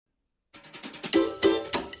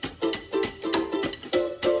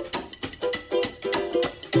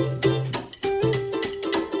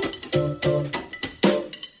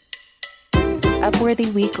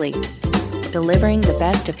Upworthy Weekly, delivering the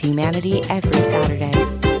best of humanity every Saturday.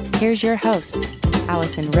 Here's your hosts,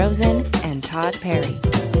 Allison Rosen and Todd Perry.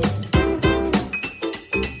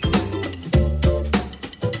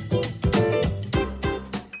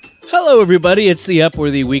 Hello, everybody. It's the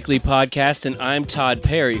Upworthy Weekly podcast, and I'm Todd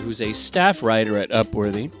Perry, who's a staff writer at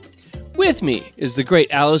Upworthy. With me is the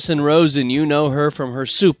great Allison Rosen. You know her from her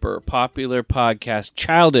super popular podcast,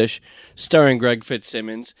 Childish, starring Greg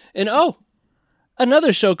Fitzsimmons. And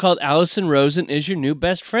another show called Allison Rosen is Your New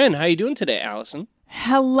Best Friend. How you doing today, Allison?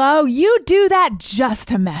 Hello. You do that just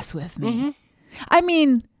to mess with me. Mm-hmm. I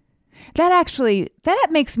mean, that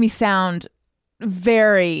makes me sound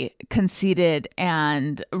very conceited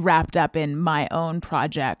and wrapped up in my own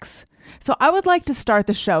projects. So I would like to start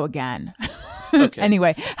the show again. Okay.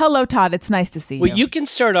 Anyway, hello, Todd. It's nice to see you. Well, you can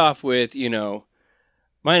start off with,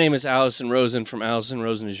 my name is Allison Rosen from Allison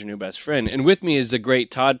Rosen is Your New Best Friend. And with me is the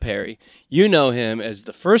great Todd Perry. You know him as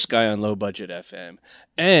the first guy on Low Budget FM.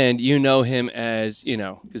 And you know him as,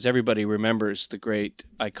 because everybody remembers the great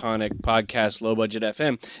iconic podcast Low Budget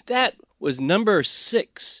FM. That was number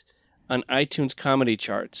 6 on iTunes comedy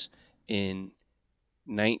charts in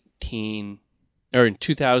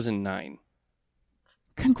 2009.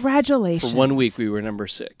 Congratulations. For 1 week, we were number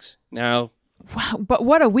 6. Now, wow, but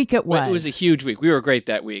what a week it was. It was a huge week. We were great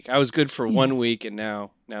that week. I was good for 1 week, and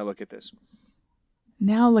now look at this.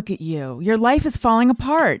 Now look at you. Your life is falling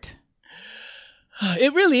apart.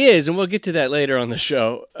 It really is, and we'll get to that later on the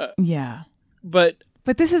show. Yeah. But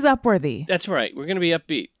this is Upworthy. That's right. We're going to be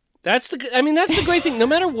upbeat. That's the great thing. No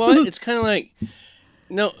matter what, it's kind of like,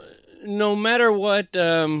 no matter what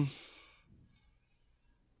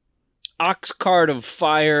ox cart of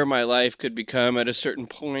fire my life could become at a certain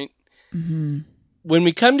point, when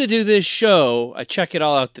we come to do this show, I check it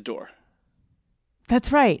all out the door.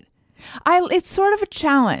 That's right. It's sort of a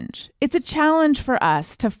challenge. It's a challenge for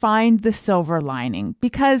us to find the silver lining,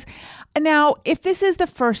 because now if this is the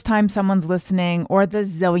first time someone's listening or the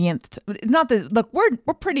zillionth, look,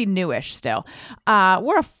 we're pretty newish still.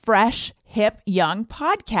 We're a fresh, hip, young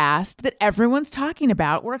podcast that everyone's talking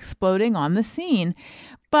about. We're exploding on the scene.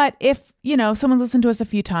 But if, someone's listened to us a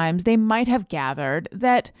few times, they might have gathered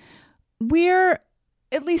that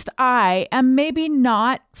at least I am maybe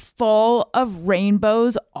not full of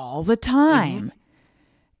rainbows all the time.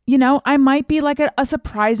 Mm-hmm. I might be like a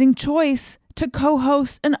surprising choice to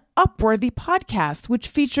co-host an Upworthy podcast, which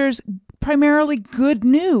features primarily good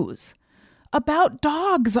news about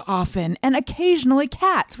dogs often, and occasionally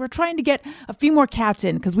cats. We're trying to get a few more cats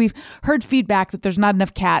in because we've heard feedback that there's not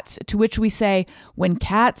enough cats, to which we say, when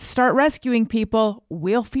cats start rescuing people,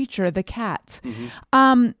 we'll feature the cats.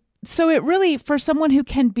 Mm-hmm. So it really, for someone who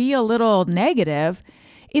can be a little negative,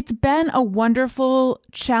 it's been a wonderful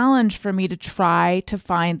challenge for me to try to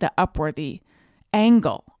find the Upworthy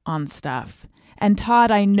angle on stuff. And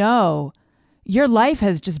Todd, I know your life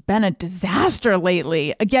has just been a disaster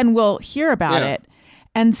lately. Again, we'll hear about it.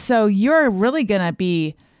 And so you're really going to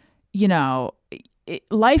be,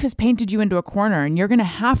 life has painted you into a corner, and you're going to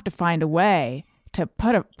have to find a way to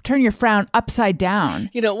turn your frown upside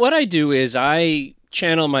down. What I do is I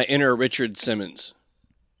channel my inner Richard Simmons.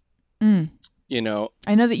 I know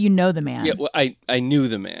that you know the man. Yeah, well, I knew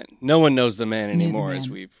the man. No one knows the man anymore, as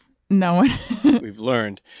we've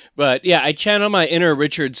learned. But yeah, I channel my inner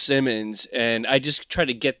Richard Simmons, and I just try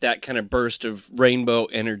to get that kind of burst of rainbow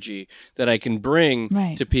energy that I can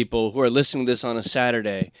bring to people who are listening to this on a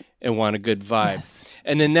Saturday and want a good vibe. Yes.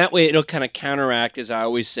 And then that way it'll kind of counteract, as I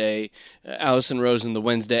always say, Allison Rosen, the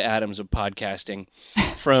Wednesday Addams of podcasting,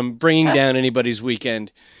 from bringing down anybody's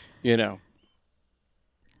weekend,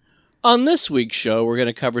 On this week's show, we're going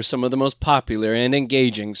to cover some of the most popular and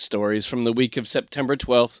engaging stories from the week of September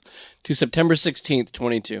 12th to September 16th,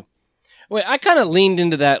 22. Wait, I kind of leaned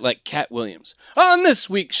into that like Cat Williams. On this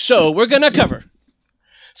week's show, we're going to cover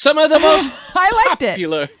some of the most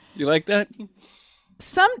popular. You like that?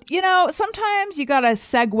 Sometimes you got to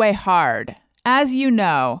segue hard. As you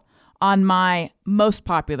know, on my most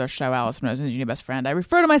popular show, Allison Rosen is Your New Best Friend, I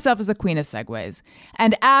refer to myself as the Queen of Segues.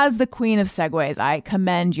 And as the Queen of Segues, I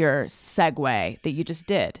commend your segue that you just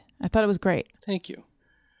did. I thought it was great. Thank you.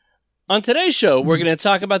 On today's show, we're going to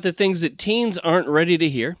talk about the things that teens aren't ready to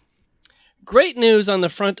hear. Great news on the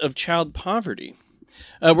front of child poverty.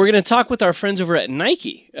 We're going to talk with our friends over at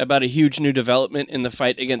Nike about a huge new development in the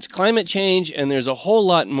fight against climate change, and there's a whole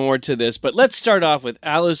lot more to this. But let's start off with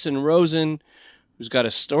Allison Rosen, who's got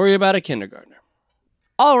a story about a kindergartner.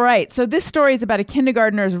 All right, so this story is about a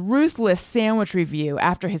kindergartner's ruthless sandwich review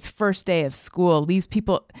after his first day of school leaves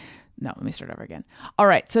people No, let me start over again. All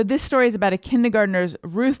right. So this story is about a kindergartner's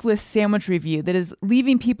ruthless sandwich review that is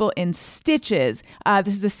leaving people in stitches.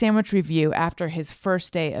 This is a sandwich review after his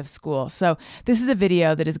first day of school. So this is a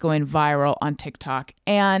video that is going viral on TikTok.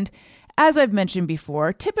 And as I've mentioned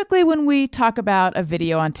before, typically when we talk about a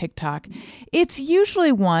video on TikTok, it's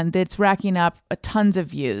usually one that's racking up tons of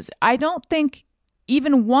views. I don't think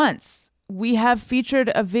even once we have featured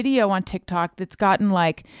a video on TikTok that's gotten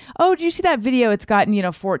like, oh, did you see that video? It's gotten,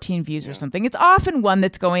 14 views or something. It's often one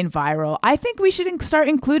that's going viral. I think we should start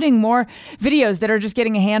including more videos that are just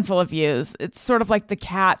getting a handful of views. It's sort of like the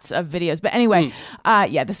cats of videos. But anyway,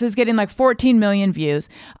 this is getting like 14 million views.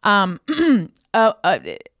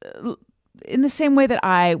 In the same way that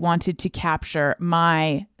I wanted to capture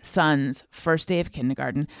my son's first day of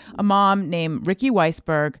kindergarten, a mom named Ricky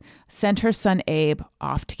Weisberg sent her son Abe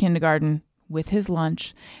off to kindergarten with his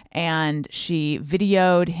lunch, and she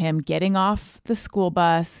videoed him getting off the school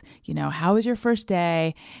bus. How was your first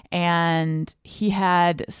day? And he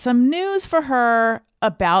had some news for her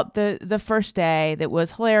about the first day that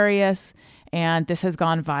was hilarious, and this has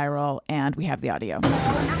gone viral, and we have the audio.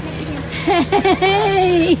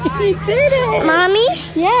 Hey, you did it! Mommy?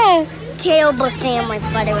 Yeah. Terrible sandwich,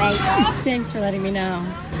 by the way. Thanks for letting me know.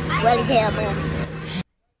 Really terrible.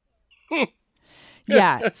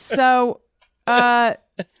 Yeah, so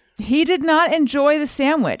he did not enjoy the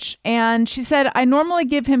sandwich. And she said, I normally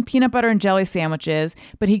give him peanut butter and jelly sandwiches,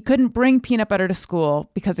 but he couldn't bring peanut butter to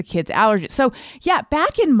school because of kids' allergies. So yeah,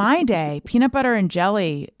 back in my day, peanut butter and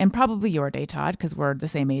jelly, and probably your day, Todd, because we're the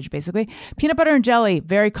same age basically, peanut butter and jelly,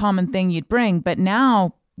 very common thing you'd bring. But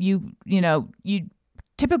now you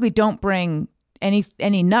typically don't bring any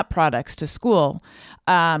nut products to school.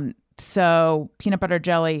 So peanut butter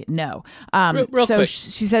jelly, no. Real quick.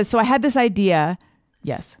 She says, so I had this idea.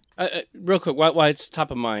 Yes. Real quick, why it's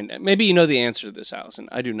top of mind. Maybe you know the answer to this, Allison.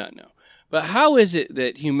 I do not know. But how is it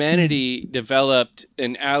that humanity developed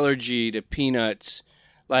an allergy to peanuts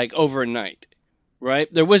like overnight,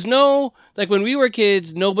 right? There was no, like when we were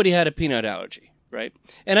kids, nobody had a peanut allergy, right?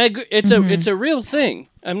 And it's a real thing.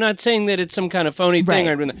 I'm not saying that it's some kind of phony thing.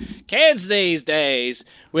 Or kids these days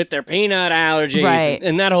with their peanut allergies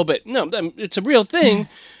and that whole bit. No, it's a real thing.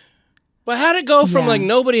 But how'd it go from like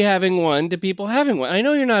nobody having one to people having one? I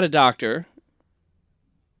know you're not a doctor.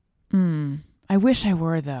 I wish I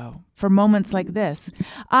were, though, for moments like this.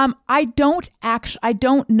 I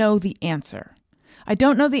don't know the answer.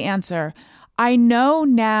 I know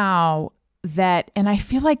now that, and I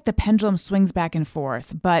feel like the pendulum swings back and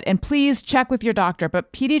forth, and please check with your doctor,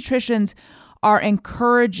 but pediatricians are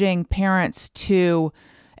encouraging parents to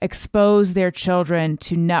expose their children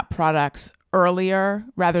to nut products earlier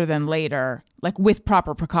rather than later, like with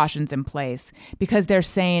proper precautions in place, because they're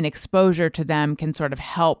saying exposure to them can sort of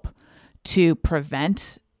help to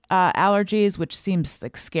prevent allergies, which seems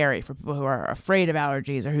like scary for people who are afraid of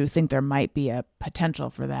allergies or who think there might be a potential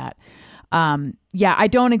for that. I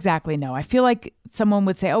don't exactly know. I feel like someone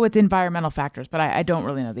would say, oh, it's environmental factors, but I don't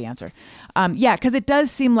really know the answer. Because it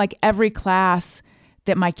does seem like every class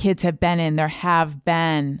that my kids have been in, there has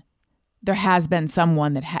been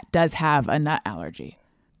someone that does have a nut allergy.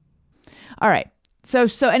 All right. So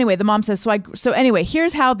anyway, the mom says,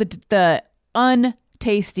 here's how the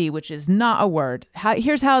untasty, which is not a word.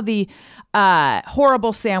 Here's how the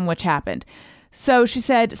horrible sandwich happened. So she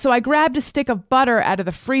said, so I grabbed a stick of butter out of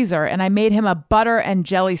the freezer and I made him a butter and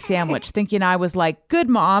jelly sandwich, thinking I was like, good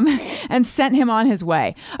mom, and sent him on his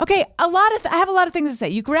way. Okay, I have a lot of things to say.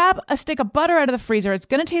 You grab a stick of butter out of the freezer. It's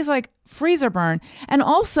going to taste like freezer burn. And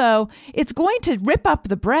also, it's going to rip up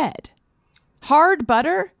the bread. Hard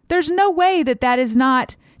butter? There's no way that is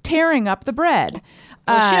not tearing up the bread.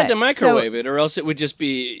 Well, she had to microwave it, or else it would just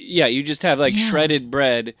be, you just have like shredded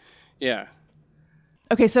bread. Yeah.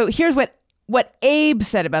 Okay, so here's what Abe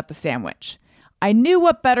said about the sandwich. I knew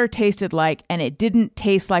what butter tasted like, and it didn't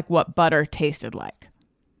taste like what butter tasted like.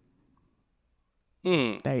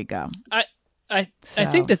 There you go. I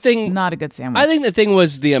think the thing... Not a good sandwich. I think the thing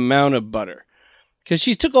was the amount of butter. Because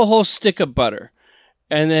she took a whole stick of butter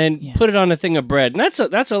and then put it on a thing of bread. And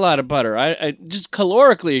that's a lot of butter. I just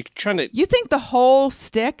calorically trying to... You think the whole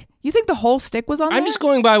stick... was on there? I'm just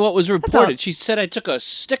going by what was reported. She said I took a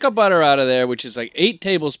stick of butter out of there, which is like 8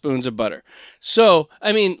 tablespoons of butter. So,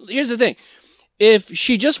 I mean, here's the thing. If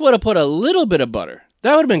she just would have put a little bit of butter,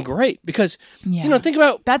 that would have been great. Because, think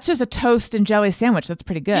about... That's just a toast and jelly sandwich. That's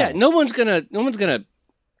pretty good. Yeah, no one's gonna,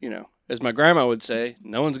 as my grandma would say,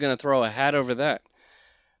 no one's gonna throw a hat over that.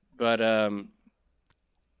 But,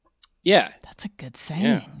 That's a good saying.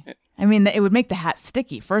 Yeah. I mean, it would make the hat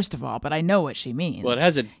sticky, first of all, but I know what she means. Well, it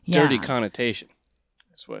has a dirty connotation.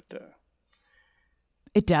 That's what...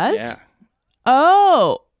 It does? Yeah.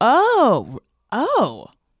 Oh.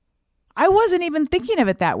 I wasn't even thinking of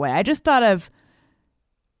it that way. I just thought of...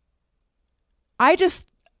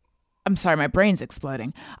 I'm sorry, my brain's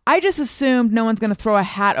exploding. I just assumed no one's going to throw a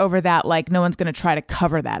hat over that, like no one's going to try to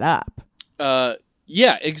cover that up.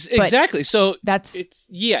 Yeah, exactly. So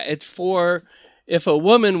it's for if a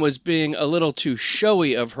woman was being a little too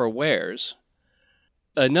showy of her wares,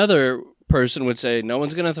 another person would say, no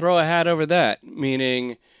one's going to throw a hat over that,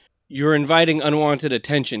 meaning you're inviting unwanted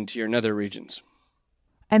attention to your nether regions.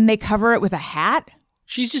 And they cover it with a hat?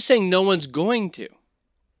 She's just saying no one's going to.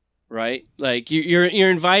 Right? Like you're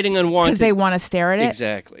inviting unwanted... Because they want to stare at it?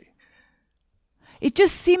 Exactly. It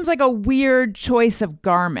just seems like a weird choice of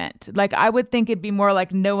garment. Like I would think it'd be more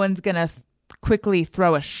like no one's going to quickly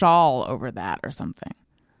throw a shawl over that or something.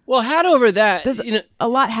 Well, hat over that... There's a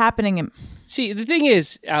lot happening in... See, the thing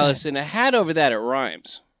is, Allison, a hat over that, it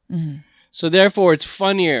rhymes. Mm-hmm. So therefore it's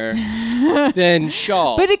funnier than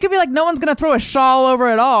shawl. But it could be like no one's going to throw a shawl over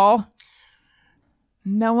it all.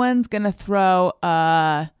 No one's going to throw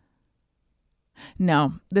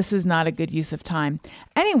No, this is not a good use of time.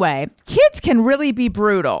 Anyway, kids can really be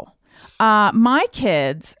brutal. My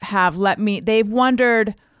kids have they've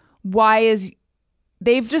wondered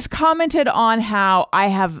they've just commented on how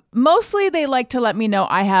mostly they like to let me know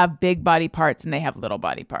I have big body parts and they have little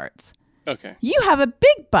body parts. Okay. You have a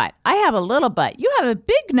big butt. I have a little butt. You have a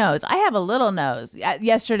big nose. I have a little nose.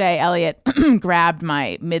 Yesterday, Elliot grabbed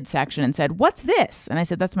my midsection and said, "What's this?" And I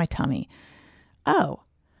said, "That's my tummy." Oh.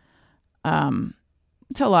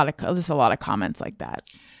 There's a lot of comments like that.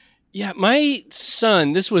 Yeah, my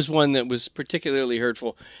son, this was one that was particularly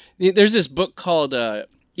hurtful. There's this book called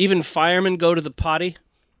Even Firemen Go to the Potty.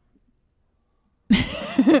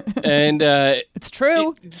 And it's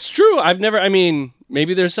true. It's true.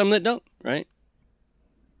 Maybe there's some that don't, right?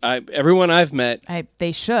 Everyone I've met.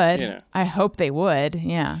 They should. I hope they would.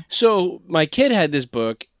 Yeah. So my kid had this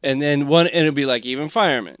book, and then and it'd be like, even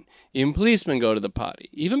firemen. Even policemen go to the potty.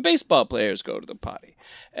 Even baseball players go to the potty.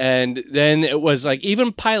 And then it was like,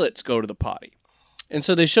 even pilots go to the potty. And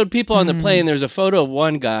so they showed people on the plane. There's a photo of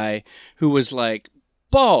one guy who was like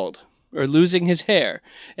bald or losing his hair.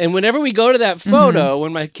 And whenever we go to that photo,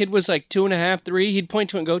 when my kid was like 2.5, 3, he'd point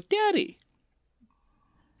to it and go, "Daddy."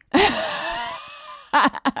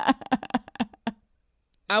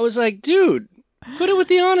 I was like, dude, put it with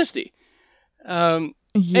the honesty. And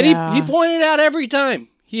he pointed out every time.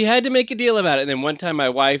 He had to make a deal about it. And then one time my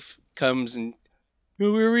wife comes and, we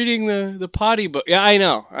were reading the potty book. Yeah, I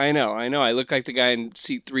know. I look like the guy in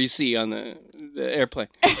seat 3C on the airplane.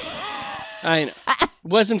 I know. It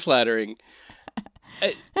wasn't flattering.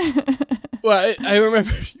 I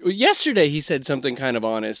remember yesterday he said something kind of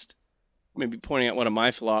honest, maybe pointing out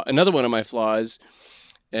another one of my flaws.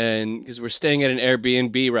 And because we're staying at an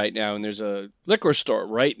Airbnb right now, and there's a liquor store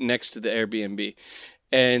right next to the Airbnb.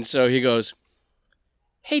 And so he goes,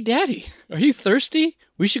 "Hey, Daddy, are you thirsty?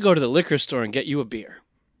 We should go to the liquor store and get you a beer."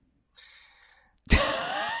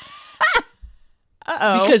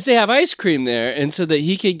 Uh-oh. Because they have ice cream there, and so that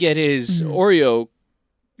he could get his Oreo,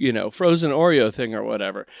 frozen Oreo thing or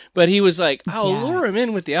whatever. But he was like, I'll lure him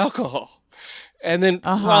in with the alcohol. And then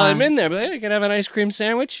while I'm in there, I'm like, I can have an ice cream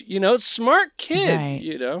sandwich. Smart kid,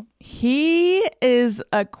 right. He is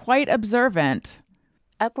quite observant.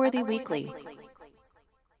 Upworthy Weekly.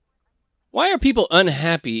 Why are people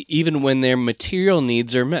unhappy even when their material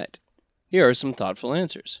needs are met? Here are some thoughtful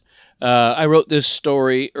answers. I wrote this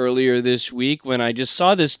story earlier this week when I just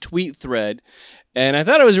saw this tweet thread, and I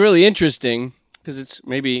thought it was really interesting because it's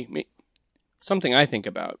maybe something I think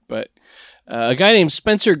about. But a guy named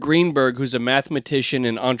Spencer Greenberg, who's a mathematician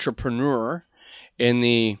and entrepreneur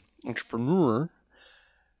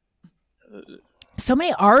so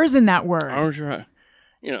many R's in that word.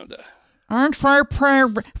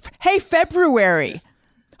 Hey, February.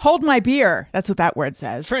 Hold my beer. That's what that word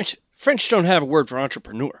says. French don't have a word for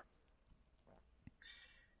entrepreneur.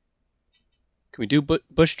 Can we do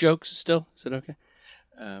Bush jokes still? Is that okay?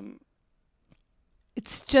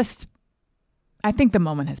 It's just, I think the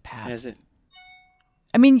moment has passed. Has it?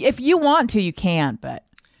 I mean, if you want to, you can, but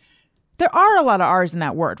there are a lot of R's in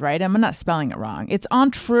that word, right? I'm not spelling it wrong. It's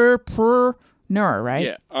entrepreneur, right?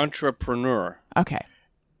 Yeah, entrepreneur. Okay.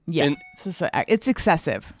 Yeah, it's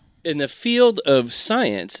excessive. In the field of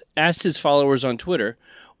science, asked his followers on Twitter,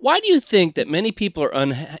 why do you think that many people are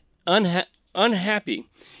unhappy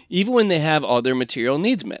even when they have all their material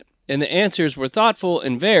needs met? And the answers were thoughtful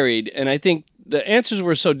and varied, and I think the answers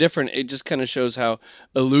were so different, it just kind of shows how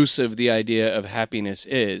elusive the idea of happiness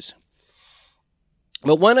is.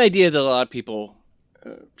 But one idea that a lot of people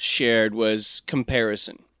shared was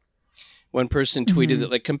comparison. One person tweeted that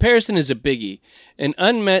like comparison is a biggie, and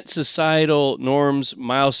unmet societal norms,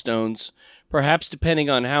 milestones, perhaps depending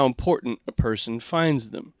on how important a person finds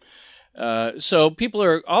them. So people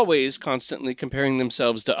are always constantly comparing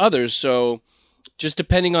themselves to others. So just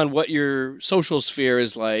depending on what your social sphere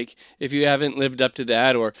is like, if you haven't lived up to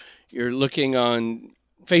that, or you're looking on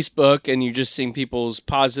Facebook and you're just seeing people's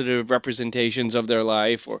positive representations of their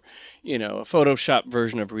life, or, a Photoshop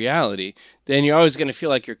version of reality, then you're always going to feel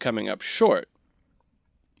like you're coming up short.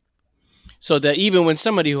 So that even when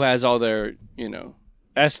somebody who has all their,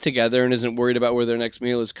 S together and isn't worried about where their next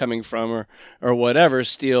meal is coming from or whatever,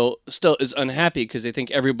 still is unhappy because they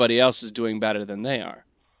think everybody else is doing better than they are.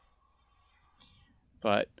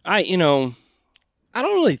 But I don't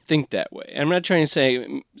really think that way. I'm not trying to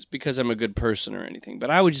say it's because I'm a good person or anything, but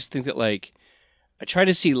I would just think that, like, I try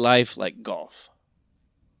to see life like golf.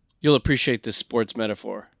 You'll appreciate this sports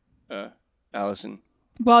metaphor, Allison.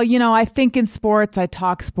 Well, I think in sports, I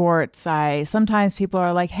talk sports. Sometimes people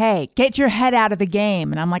are like, hey, get your head out of the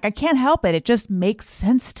game. And I'm like, I can't help it. It just makes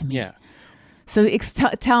sense to me. Yeah. So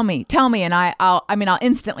tell me, and I'll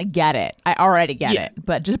instantly get it. I already get it,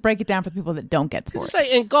 but just break it down for the people that don't get sports. It's like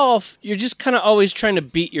in golf, you're just kind of always trying to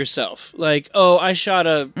beat yourself. Like, oh, I shot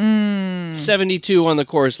a 72 on the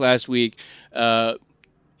course last week.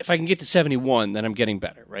 If I can get to 71, then I'm getting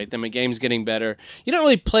better, right? Then my game's getting better. You don't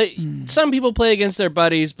really play. Some people play against their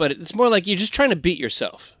buddies, but it's more like you're just trying to beat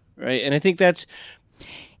yourself, right? And I think that's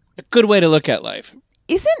a good way to look at life.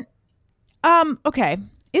 Isn't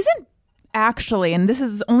actually, and this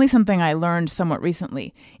is only something I learned somewhat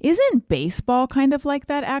recently, isn't baseball kind of like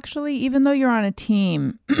that actually? Even though you're on a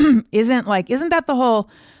team, isn't that the whole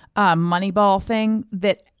Moneyball thing,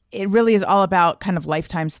 that it really is all about kind of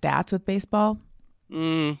lifetime stats with baseball?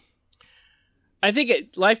 I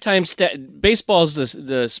think baseball is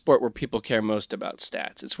the sport where people care most about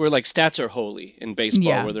stats. It's where like stats are holy in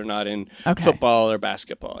baseball, where they're not in football or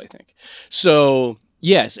basketball, I think. So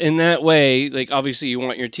yes, in that way, like obviously you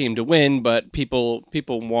want your team to win, but people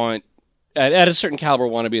want at a certain caliber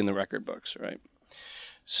want to be in the record books, right?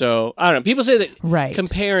 So I don't know. People say that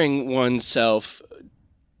comparing oneself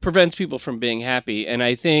prevents people from being happy, and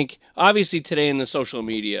I think obviously today in the social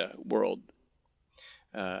media world,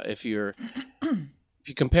 if you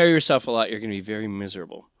compare yourself a lot, you're going to be very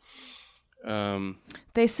miserable.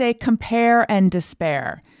 They say compare and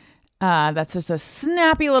despair. That's just a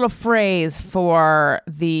snappy little phrase for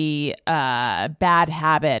the bad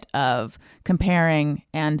habit of comparing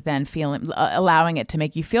and then allowing it to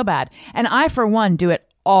make you feel bad. And I, for one, do it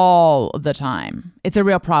all the time. It's a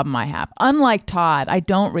real problem I have. Unlike Todd, I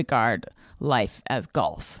don't regard life as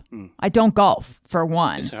golf. I don't golf, for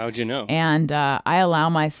one. So how'd you know? And I allow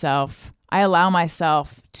myself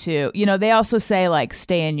to, they also say like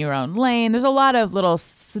stay in your own lane. There's a lot of little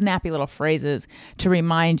snappy little phrases to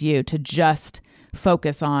remind you to just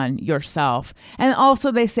focus on yourself. And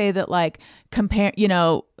also they say that like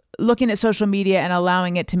looking at social media and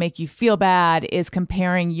allowing it to make you feel bad is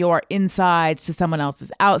comparing your insides to someone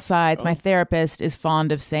else's outsides. My therapist is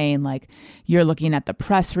fond of saying like you're looking at the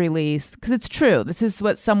press release, because it's true. This is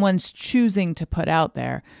what someone's choosing to put out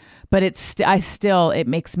there. But it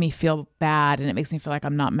makes me feel bad, and it makes me feel like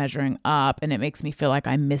I'm not measuring up, and it makes me feel like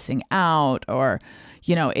I'm missing out, or,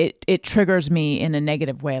 it triggers me in a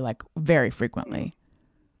negative way, like very frequently.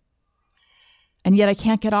 And yet I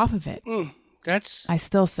can't get off of it. I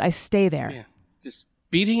stay there. Yeah. Just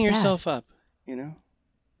beating yourself up, I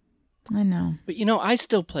know. But, I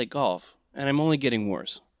still play golf, and I'm only getting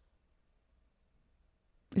worse.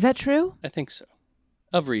 Is that true? I think so.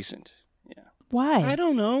 Of recent. Why? I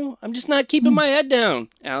don't know. I'm just not keeping my head down,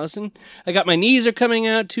 Allison. I got my knees are coming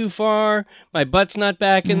out too far. My butt's not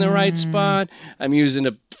back in the right spot. I'm using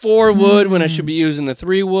a 4-wood when I should be using the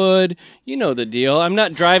 3-wood. You know the deal. I'm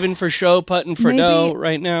not driving for show, putting for dough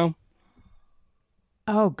right now.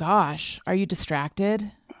 Oh, gosh. Are you distracted?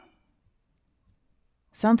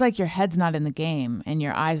 Sounds like your head's not in the game and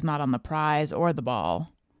your eye's not on the prize or the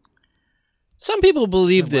ball. Some people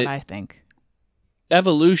believe that I think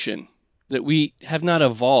evolution, that we have not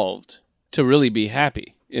evolved to really be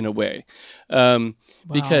happy in a way.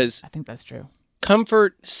 Because I think that's true.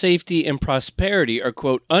 Comfort, safety, and prosperity are,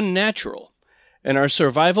 quote, unnatural. And our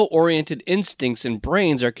survival-oriented instincts and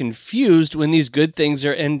brains are confused when these good things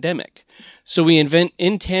are endemic. So we invent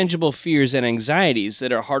intangible fears and anxieties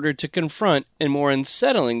that are harder to confront and more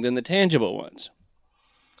unsettling than the tangible ones.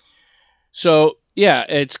 So, yeah,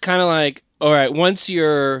 it's kind of like, all right, once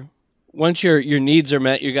your needs are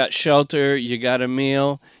met, you got shelter, you got a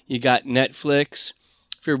meal, you got Netflix.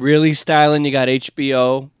 If you're really styling, you got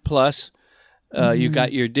HBO Plus. You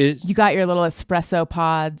got your you got your little espresso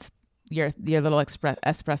pods your little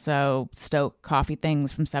espresso Stoke coffee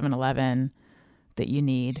things from 7-Eleven that you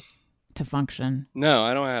need to function? No,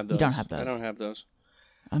 I don't have those. You don't have those? I don't have those.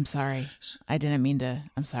 I'm sorry. I didn't mean to.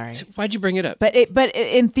 I'm sorry. So why'd you bring it up? But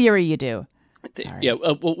in theory, you do. Sorry. Yeah,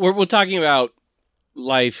 we're talking about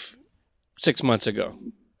life 6 months ago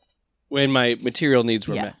when my material needs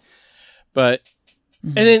were met. But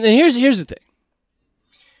and then here's the thing.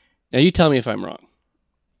 Now you tell me if I'm wrong.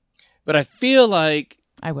 But I feel like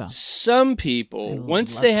I will. Some people,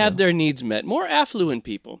 once they have their needs met, more affluent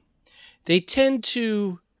people, they tend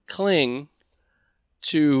to cling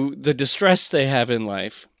to the distress they have in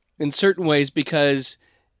life in certain ways because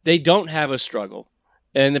they don't have a struggle.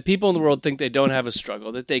 And the people in the world think they don't have a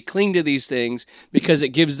struggle, that they cling to these things because it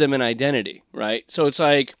gives them an identity, right? So it's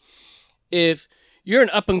like if you're an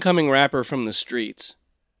up-and-coming rapper from the streets,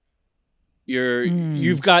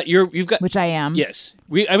 you've got which I am. Yes.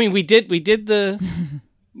 We did the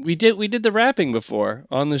we did the rapping before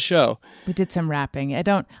on the show. We did some rapping. I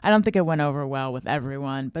don't think it went over well with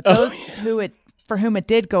everyone, but those for whom it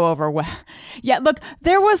did go over well. Yeah, look,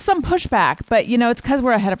 there was some pushback, but it's cuz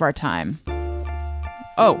we're ahead of our time.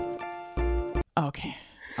 Oh. Okay.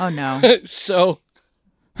 Oh no. So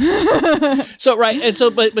right, and so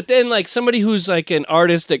but then like somebody who's like an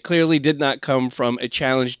artist that clearly did not come from a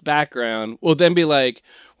challenged background will then be like,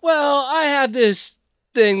 well, I have this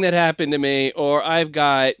thing that happened to me, or I've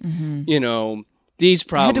got these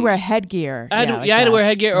problems. I had to wear headgear. I had to wear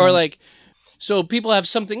headgear, or like, so people have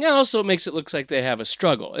something else, so it makes it look like they have a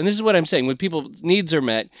struggle. And this is what I'm saying: when people's needs are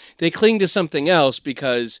met, they cling to something else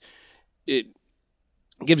because it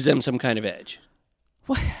gives them some kind of edge.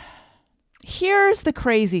 Well, here's the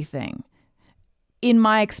crazy thing. In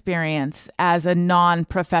my experience as a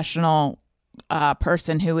non-professional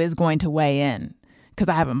person who is going to weigh in, because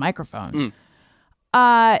I have a microphone,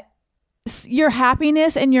 your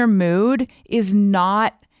happiness and your mood is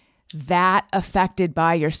not that affected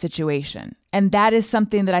by your situation. And that is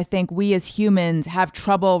something that I think we as humans have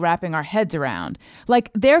trouble wrapping our heads around.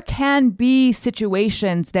 Like, there can be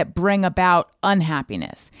situations that bring about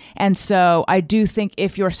unhappiness. And so I do think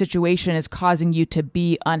if your situation is causing you to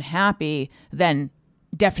be unhappy, then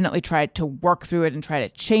definitely try to work through it and try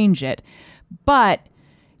to change it. But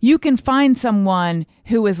you can find someone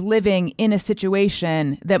who is living in a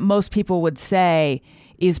situation that most people would say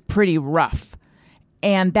is pretty rough.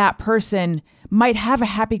 And that person might have a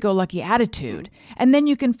happy-go-lucky attitude. And then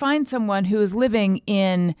you can find someone who is living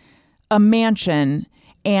in a mansion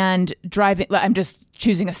and driving, I'm just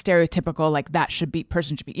choosing a stereotypical, like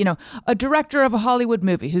person should be, a director of a Hollywood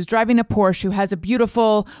movie who's driving a Porsche, who has a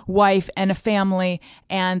beautiful wife and a family,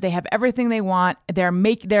 and they have everything they want. They're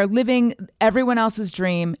living everyone else's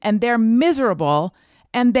dream, and they're miserable,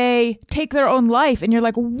 and they take their own life. And you're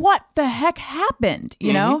like, what the heck happened?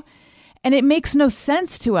 You know? And it makes no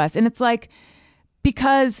sense to us. And it's like,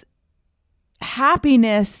 because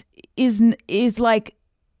happiness is like,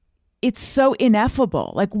 it's so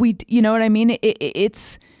ineffable. Like you know what I mean?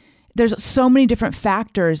 There's so many different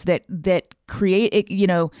factors that create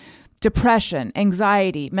it, depression,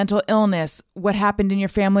 anxiety, mental illness, what happened in your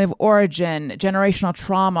family of origin, generational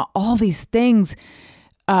trauma, all these things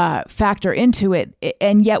factor into it.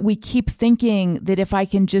 And yet we keep thinking that if I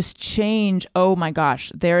can just change, oh my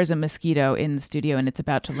gosh, there is a mosquito in the studio and it's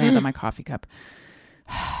about to land on my coffee cup.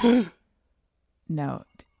 No.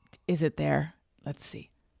 Is it there? Let's see.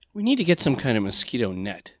 We need to get some kind of mosquito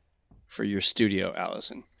net for your studio,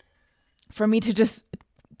 Allison. For me to just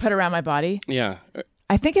put around my body? Yeah.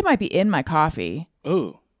 I think it might be in my coffee.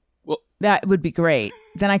 Oh. Well, that would be great.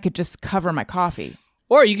 Then I could just cover my coffee.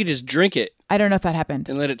 Or you could just drink it. I don't know if that happened.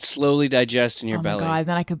 And let it slowly digest in your belly. Oh my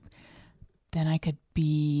God, then I could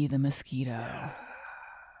be the mosquito.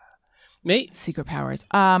 Mate, secret powers.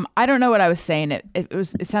 I don't know what I was saying.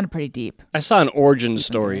 It sounded pretty deep. I saw an origin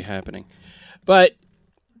story happening. But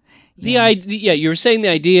you were saying the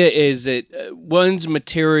idea is that one's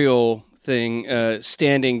material thing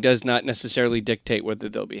standing does not necessarily dictate whether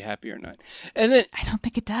they'll be happy or not. And then I don't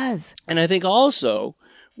think it does. And I think also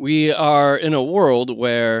we are in a world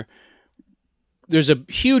where there's a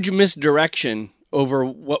huge misdirection over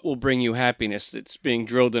what will bring you happiness that's being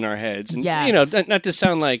drilled in our heads. And, not to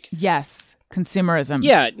sound like... Yes, consumerism.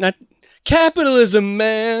 Yeah, not capitalism,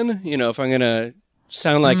 man. If I'm going to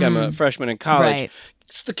sound like I'm a freshman in college. Right.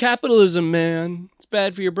 It's the capitalism, man. It's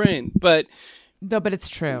bad for your brain. But... No, but it's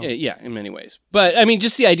true. Yeah, in many ways. But, I mean,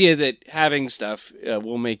 just the idea that having stuff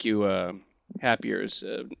will make you happier is...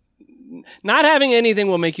 not having anything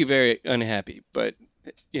will make you very unhappy, but,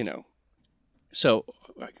 So,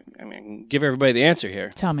 I mean, give everybody the answer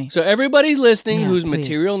here. Tell me. So everybody listening whose please.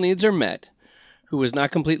 material needs are met, who is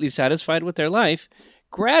not completely satisfied with their life,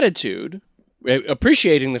 gratitude,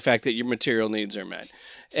 appreciating the fact that your material needs are met,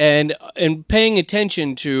 and paying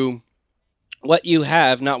attention to what you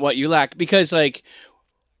have, not what you lack. Because, like,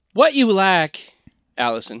 what you lack,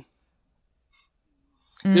 Allison,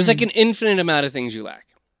 there's like an infinite amount of things you lack,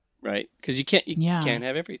 right? Because you can't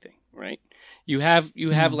have everything, right? You have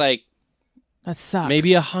like, that sucks.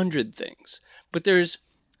 Maybe 100 things, but there's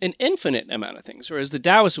an infinite amount of things, or as the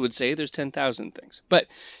Taoists would say, there's 10,000 things. But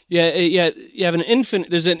you have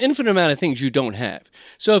there's an infinite amount of things you don't have.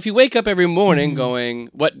 So if you wake up every morning going,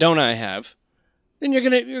 "What don't I have?" then you're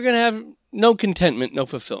gonna have no contentment, no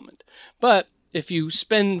fulfillment. But if you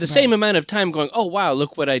spend the same amount of time going, "Oh wow,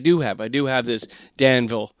 look what I do have! I do have this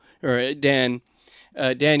Daniel for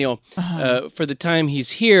the time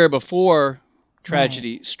he's here before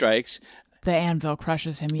tragedy strikes." The anvil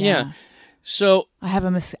crushes him. Yeah. So I have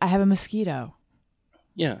a mosquito.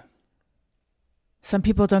 Yeah. Some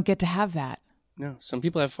people don't get to have that. No, some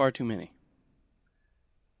people have far too many.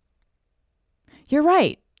 You're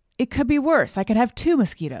right. It could be worse. I could have 2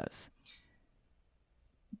 mosquitoes.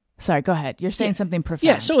 Sorry, go ahead. You're saying something profound.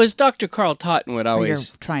 Yeah, so as Dr. Carl Totten would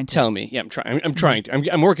always tell me, I'm trying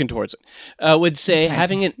to. I'm working towards it. Would say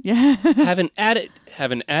have an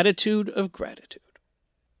attitude of gratitude,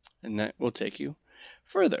 and that will take you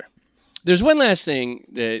further. There's one last thing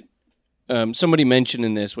that somebody mentioned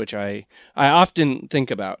in this, which I often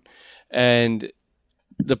think about, and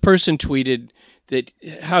the person tweeted that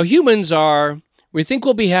how humans are. We think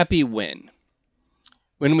we'll be happy when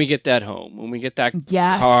we get that home, when we get that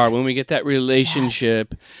car, when we get that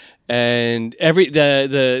relationship, and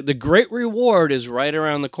the great reward is right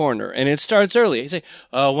around the corner, and it starts early. You say,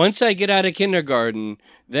 once I get out of kindergarten,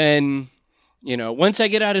 then, once I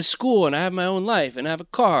get out of school and I have my own life and I have a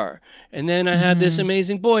car, and then I have this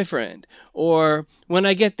amazing boyfriend, or when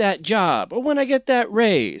I get that job, or when I get that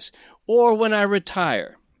raise, or when I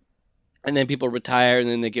retire. And then people retire, and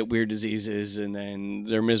then they get weird diseases, and then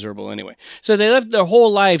they're miserable anyway. So they lived their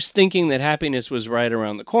whole lives thinking that happiness was right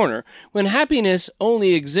around the corner, when happiness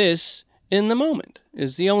only exists in the moment,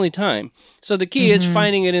 is the only time. So the key is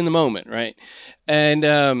finding it in the moment, right? And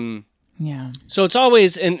so it's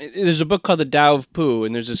always, and there's a book called The Tao of Pooh,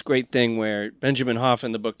 and there's this great thing where Benjamin Hoff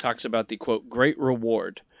in the book talks about the, quote, great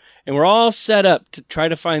reward. And we're all set up to try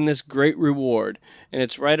to find this great reward, and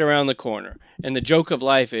it's right around the corner. And the joke of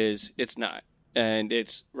life is it's not. And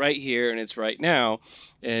it's right here, and it's right now.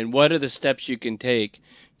 And what are the steps you can take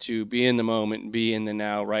to be in the moment, be in the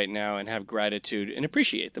now, right now, and have gratitude and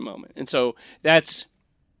appreciate the moment? And so that's...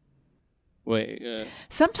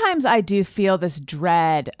 Sometimes I do feel this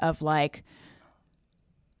dread of like...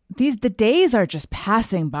 the days are just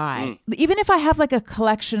passing by. Even if I have like a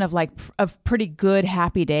collection of of pretty good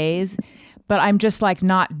happy days, but I'm just like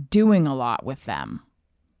not doing a lot with them.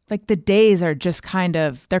 Like the days are just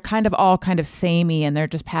they're all samey, and they're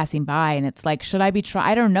just passing by. And it's like, should I be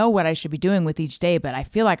I don't know what I should be doing with each day, but I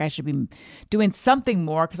feel like I should be doing something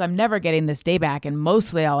more because I'm never getting this day back. And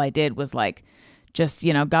mostly all I did was like, just,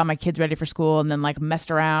 got my kids ready for school, and then like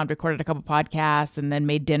messed around, recorded a couple podcasts, and then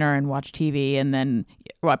made dinner and watched TV. And then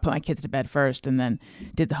I put my kids to bed first, and then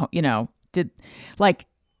did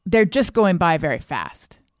they're just going by very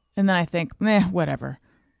fast. And then I think, whatever.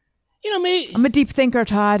 Maybe I'm a deep thinker,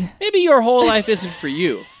 Todd. Maybe your whole life isn't for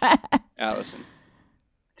you, Allison.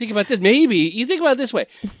 Think about this. Maybe you think about it this way.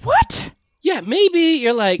 What? Yeah, maybe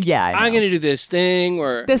you're like, I'm going to do this thing,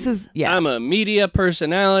 or I'm a media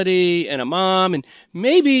personality and a mom, and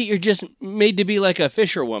maybe you're just made to be like a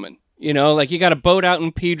fisherwoman. Like you got a boat out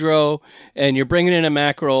in Pedro, and you're bringing in a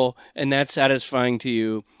mackerel, and that's satisfying to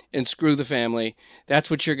you, and screw the family. That's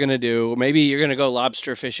what you're going to do. Or maybe you're going to go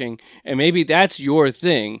lobster fishing, and maybe that's your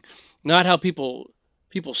thing, not how people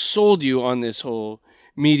sold you on this whole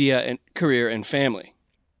media and career and family.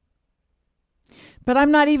 But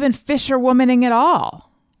I'm not even fisherwomaning at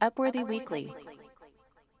all. Upworthy Weekly.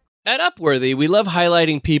 At Upworthy, we love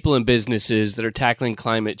highlighting people and businesses that are tackling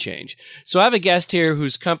climate change. So I have a guest here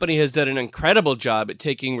whose company has done an incredible job at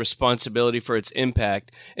taking responsibility for its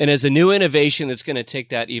impact, and has a new innovation that's going to take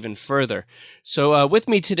that even further. So with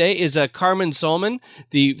me today is Carmen Solman,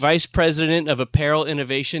 the Vice President of Apparel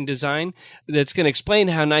Innovation Design, that's going to explain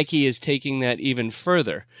how Nike is taking that even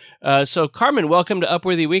further. So Carmen, welcome to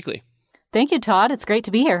Upworthy Weekly. Thank you, Todd. It's great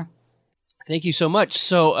to be here. Thank you so much.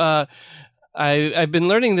 So I've been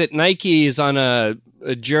learning that Nike is on a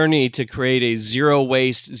journey to create a zero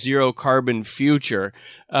waste, zero carbon future.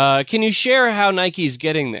 Can you share how Nike's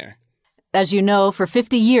getting there? As you know, for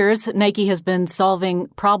 50 years, Nike has been solving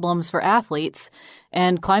problems for athletes,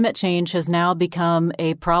 and climate change has now become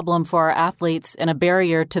a problem for our athletes and a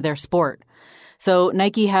barrier to their sport. So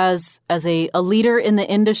Nike has, as a leader in the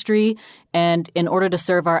industry, and in order to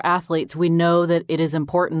serve our athletes, we know that it is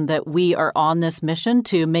important that we are on this mission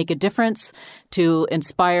to make a difference, to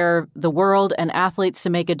inspire the world and athletes to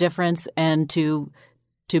make a difference, and to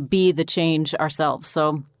be the change ourselves.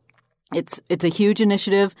 So it's a huge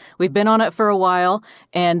initiative. We've been on it for a while,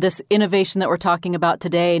 and this innovation that we're talking about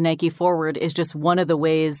today, Nike Forward, is just one of the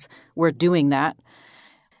ways we're doing that.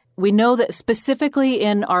 We know that specifically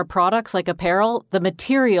in our products like apparel, the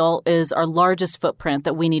material is our largest footprint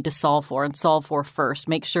that we need to solve for first.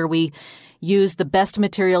 Make sure we use the best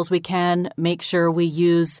materials we can, make sure we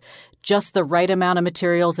use just the right amount of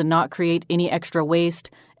materials and not create any extra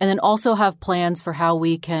waste, and then also have plans for how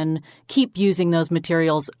we can keep using those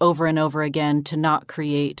materials over and over again to not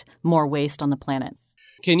create more waste on the planet.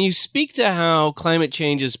 Can you speak to how climate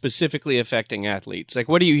change is specifically affecting athletes? Like,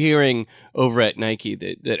 what are you hearing over at Nike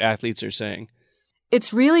that athletes are saying?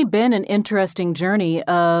 It's really been an interesting journey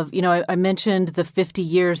of, I mentioned the 50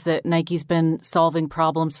 years that Nike's been solving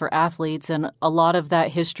problems for athletes, and a lot of that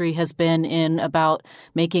history has been in about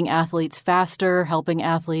making athletes faster, helping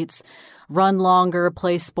athletes run longer,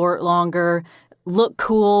 play sport longer, look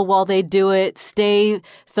cool while they do it, stay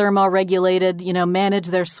thermoregulated, manage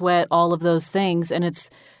their sweat, all of those things. And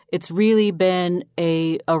it's really been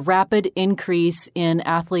a rapid increase in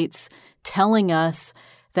athletes telling us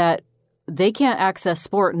that they can't access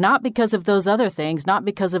sport, not because of those other things, not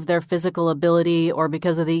because of their physical ability or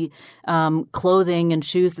because of the clothing and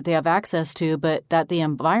shoes that they have access to, but that the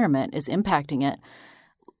environment is impacting it.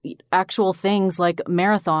 Actual things like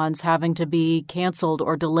marathons having to be canceled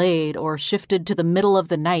or delayed or shifted to the middle of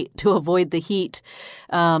the night to avoid the heat,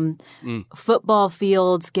 football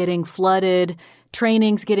fields getting flooded,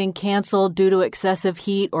 trainings getting canceled due to excessive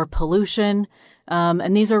heat or pollution.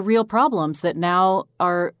 And these are real problems that now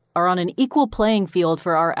are on an equal playing field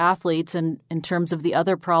for our athletes and in terms of the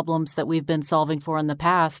other problems that we've been solving for in the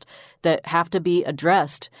past that have to be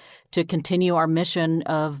addressed to continue our mission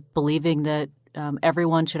of believing that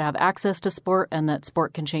everyone should have access to sport and that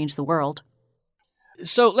sport can change the world.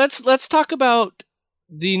 So let's talk about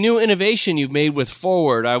the new innovation you've made with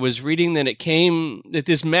Forward. I was reading that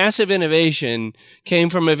this massive innovation came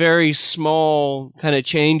from a very small kind of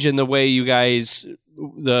change in the way you guys,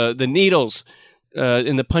 the needles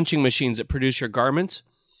in the punching machines that produce your garments.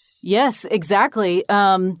 Yes, exactly.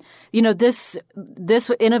 This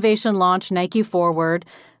innovation launch, Nike Forward,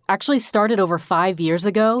 actually started over 5 years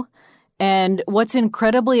ago. And what's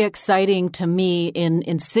incredibly exciting to me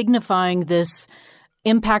in signifying this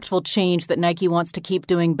impactful change that Nike wants to keep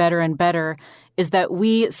doing better and better is that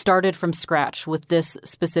we started from scratch with this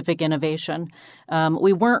specific innovation.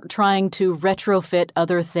 We weren't trying to retrofit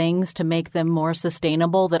other things to make them more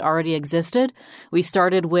sustainable that already existed. We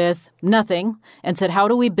started with nothing and said, how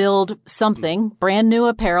do we build something, brand new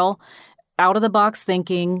apparel, out of the box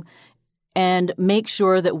thinking, and make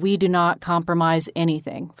sure that we do not compromise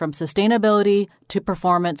anything from sustainability to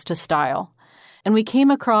performance to style. And we came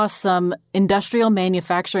across some industrial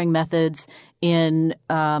manufacturing methods in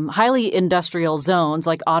highly industrial zones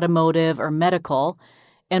like automotive or medical,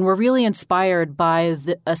 and were really inspired by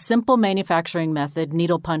a simple manufacturing method,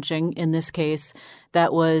 needle punching in this case,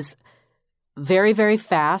 that was very, very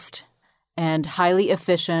fast and highly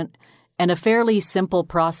efficient and a fairly simple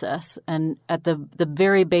process. And at the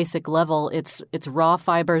very basic level, it's raw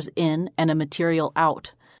fibers in and a material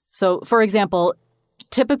out. So, for example,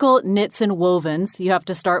 typical knits and wovens, you have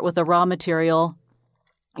to start with a raw material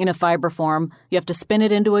in a fiber form. You have to spin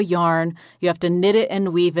it into a yarn. You have to knit it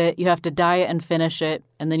and weave it. You have to dye it and finish it.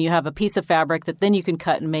 And then you have a piece of fabric that then you can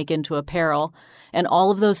cut and make into apparel. And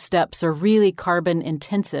all of those steps are really carbon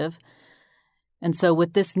intensive. And so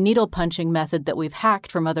with this needle punching method that we've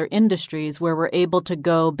hacked from other industries, where we're able to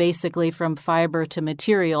go basically from fiber to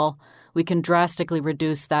material, we can drastically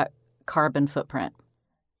reduce that carbon footprint.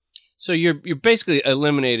 So you're basically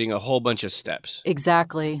eliminating a whole bunch of steps.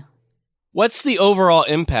 Exactly. What's the overall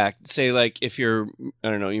impact? Say, like, if you're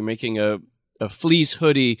making a fleece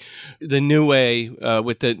hoodie the new way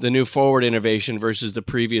with the new Forward innovation versus the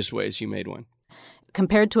previous ways you made one?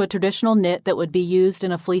 Compared to a traditional knit that would be used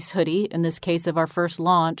in a fleece hoodie, in this case of our first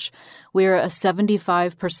launch, we're a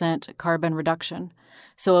 75% carbon reduction.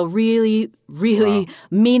 So a really, really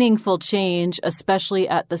meaningful change, especially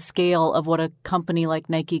at the scale of what a company like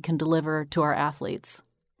Nike can deliver to our athletes.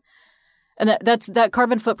 And that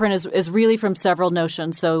carbon footprint is really from several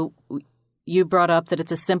notions. So you brought up that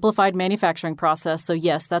it's a simplified manufacturing process. So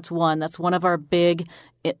yes, that's one. That's one of our big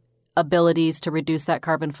abilities to reduce that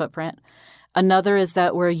carbon footprint. Another is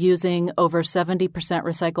that we're using over 70%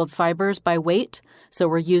 recycled fibers by weight. So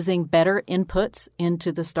we're using better inputs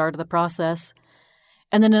into the start of the process.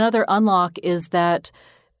 And then another unlock is that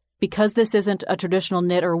because this isn't a traditional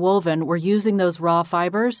knit or woven, we're using those raw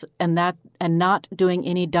fibers and not doing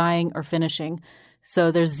any dyeing or finishing.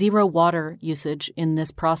 So there's zero water usage in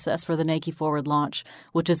this process for the Nike Forward launch,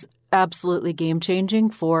 which is absolutely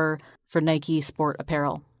game-changing for Nike sport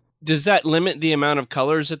apparel. Does that limit the amount of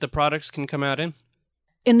colors that the products can come out in?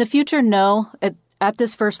 In the future, no. At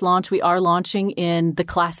this first launch, we are launching in the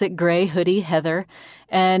classic gray hoodie, Heather.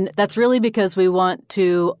 And that's really because we want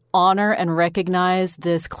to honor and recognize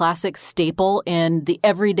this classic staple in the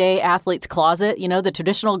everyday athlete's closet. You know, the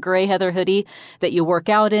traditional gray Heather hoodie that you work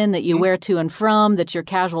out in, that you wear to and from, that's your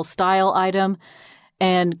casual style item,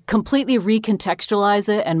 and completely recontextualize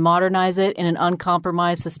it and modernize it in an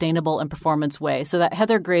uncompromised, sustainable, and performance way. So that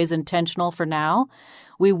Heather gray is intentional for now.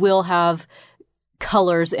 We will have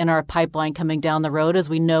colors in our pipeline coming down the road as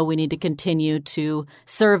we know we need to continue to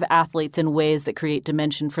serve athletes in ways that create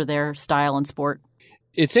dimension for their style and sport.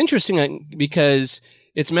 It's interesting because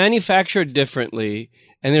it's manufactured differently,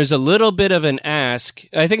 and there's a little bit of an ask,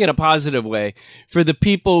 I think in a positive way, for the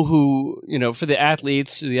people who, for the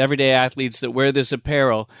athletes, the everyday athletes that wear this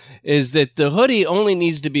apparel, is that the hoodie only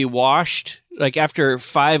needs to be washed like after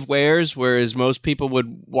 5 wears, whereas most people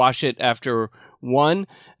would wash it after 1.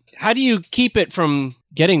 How do you keep it from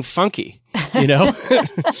getting funky,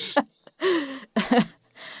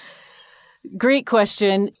 Great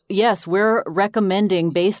question. Yes, we're recommending,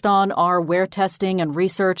 based on our wear testing and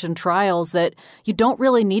research and trials, that you don't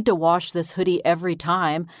really need to wash this hoodie every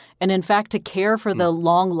time. And in fact, to care for the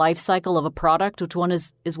long life cycle of a product, which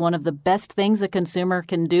is one of the best things a consumer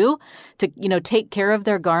can do to, take care of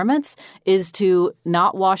their garments, is to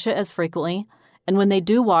not wash it as frequently. And when they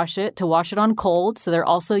do wash it, to wash it on cold, so they're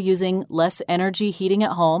also using less energy heating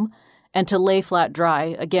at home, and to lay flat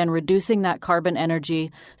dry, again, reducing that carbon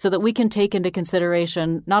energy so that we can take into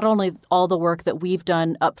consideration not only all the work that we've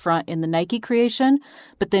done up front in the Nike creation,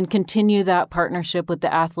 but then continue that partnership with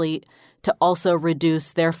the athlete to also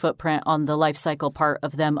reduce their footprint on the life cycle part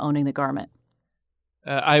of them owning the garment.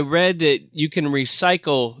 I read that you can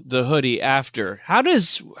recycle the hoodie after. How do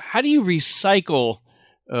you recycle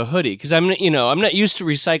a hoodie? Because I'm not used to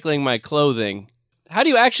recycling my clothing. How do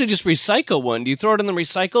you actually just recycle one? Do you throw it in the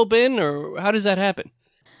recycle bin, or how does that happen?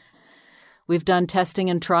 We've done testing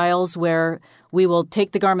and trials where we will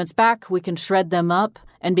take the garments back, we can shred them up,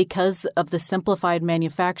 and because of the simplified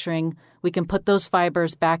manufacturing, we can put those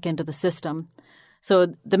fibers back into the system.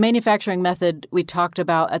 So the manufacturing method we talked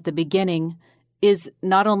about at the beginning is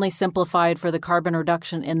not only simplified for the carbon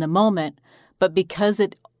reduction in the moment, but because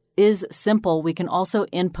it is simple, we can also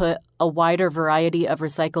input a wider variety of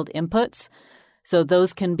recycled inputs. So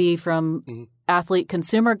those can be from athlete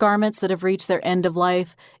consumer garments that have reached their end of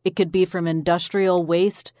life. It could be from industrial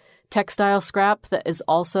waste, textile scrap that is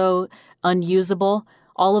also unusable.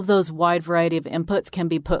 All of those wide variety of inputs can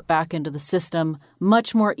be put back into the system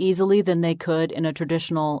much more easily than they could in a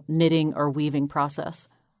traditional knitting or weaving process.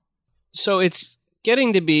 So it's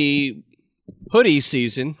getting to be hoodie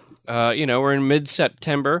season. We're in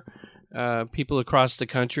mid-September. People across the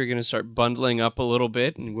country are going to start bundling up a little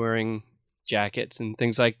bit and wearing jackets and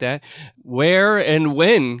things like that. Where and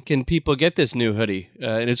when can people get this new hoodie?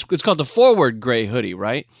 And it's called the Forward Gray hoodie,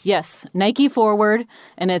 right? Yes, Nike Forward,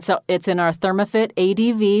 and it's in our ThermaFit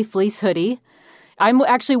ADV fleece hoodie. I'm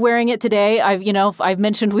actually wearing it today. I've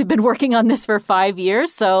mentioned we've been working on this for 5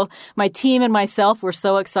 years, so my team and myself, we're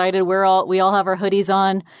so excited. We all have our hoodies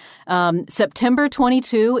on. September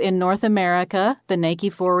 22 in North America, the Nike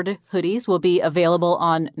Forward hoodies will be available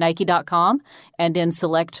on Nike.com and in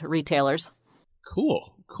select retailers.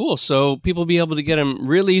 Cool. So people will be able to get them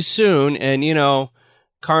really soon. And,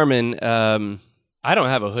 Carmen, I don't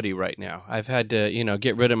have a hoodie right now. I've had to,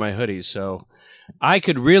 get rid of my hoodies. So I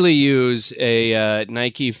could really use a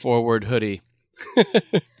Nike Forward hoodie.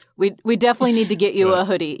 We definitely need to get you a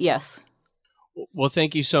hoodie. Yes. Well,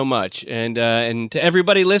 thank you so much. And to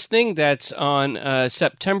everybody listening, that's on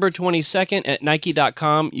September 22nd at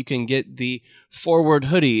Nike.com. You can get the Forward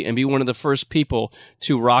hoodie and be one of the first people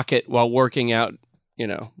to rock it while working out,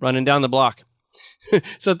 running down the block.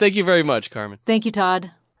 So thank you very much, Carmen. Thank you,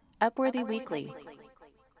 Todd. Upworthy Weekly.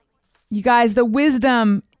 You guys, the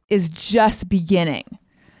wisdom is just beginning.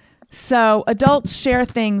 So adults share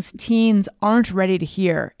things teens aren't ready to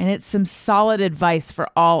hear, and it's some solid advice for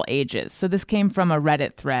all ages. So this came from a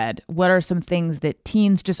Reddit thread. What are some things that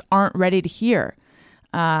teens just aren't ready to hear?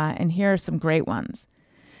 And here are some great ones.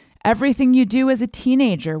 Everything you do as a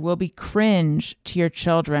teenager will be cringe to your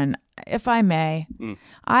children, if I may.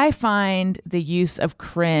 I find the use of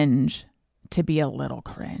cringe to be a little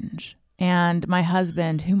cringe. And my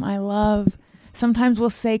husband, whom I love sometimes will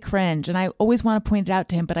say cringe, and I always want to point it out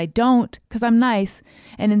to him, but I don't because I'm nice.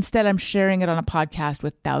 And instead, I'm sharing it on a podcast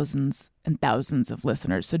with thousands and thousands of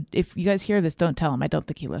listeners. So if you guys hear this, don't tell him. I don't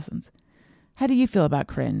think he listens. How do you feel about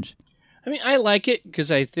cringe? I mean, I like it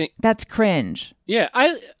because I think that's cringe. Yeah,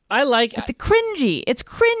 I like the cringy. It's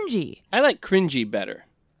cringy. I like cringy better.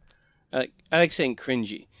 I like saying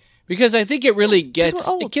cringy because I think it really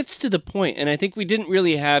gets to the point, and I think we didn't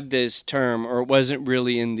really have this term, or it wasn't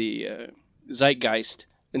really in the zeitgeist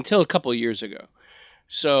until a couple of years ago.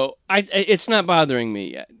 So it's not bothering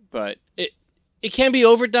me yet, but it can be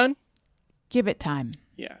overdone. Give it time.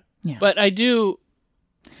 Yeah. But I do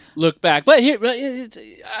look back. But here,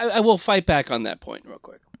 I will fight back on that point real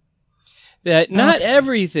quick. That not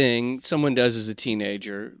everything someone does as a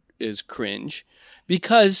teenager is cringe,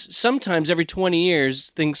 because sometimes every 20 years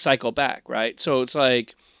things cycle back, right? So it's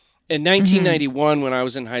like in 1991 when I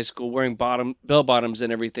was in high school wearing bell bottoms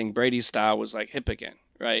and everything, Brady style was like hip again,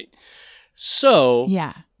 right? So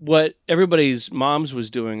what everybody's moms was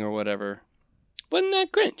doing or whatever wasn't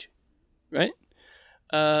that cringe, right?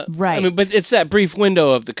 Right. I mean, but it's that brief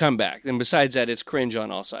window of the comeback, and besides that, it's cringe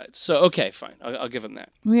on all sides. So okay, fine, I'll give them that.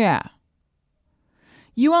 Yeah.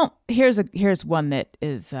 You won't. Here's one that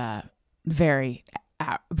is very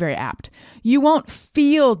apt. You won't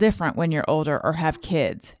feel different when you're older or have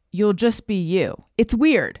kids. You'll just be you. It's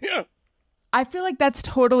weird. Yeah. I feel like that's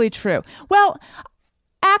totally true. Well,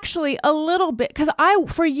 actually, a little bit, because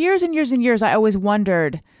for years and years and years, I always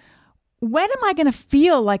wondered, when am I going to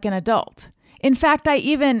feel like an adult? In fact, I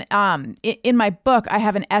even, in my book, I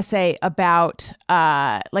have an essay about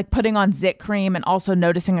like putting on zit cream and also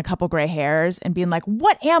noticing a couple gray hairs and being like,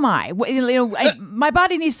 what am I? My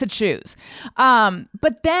body needs to choose.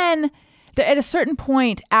 But then at a certain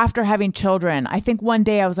point after having children, I think one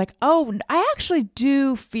day I was like, oh, I actually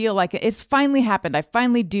do feel like it's finally happened. I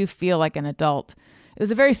finally do feel like an adult. It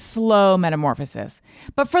was a very slow metamorphosis.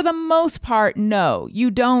 But for the most part, no, you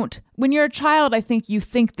don't. When you're a child, I think you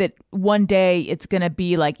think that one day it's going to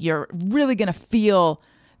be like you're really going to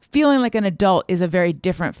feeling like an adult is a very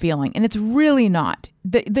different feeling. And it's really not.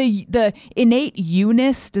 The innate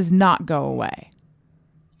you-ness does not go away.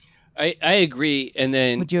 I agree. And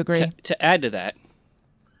then would you agree? To add to that,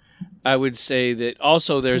 I would say that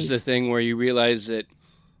also there's the thing where you realize that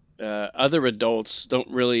other adults don't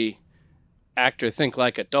really act or think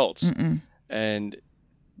like adults. Mm-mm. And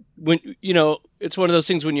when it's one of those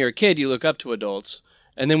things when you're a kid, you look up to adults,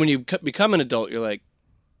 and then when you become an adult, you're like,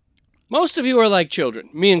 most of you are like children,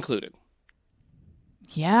 me included.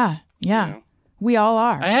 Yeah. We all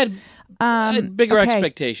are. I had bigger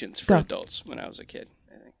expectations for adults when I was a kid,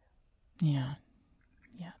 I think. Yeah.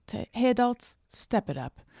 Hey, adults, step it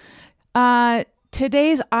up.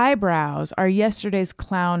 Today's eyebrows are yesterday's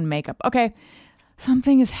clown makeup. Okay.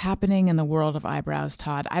 Something is happening in the world of eyebrows,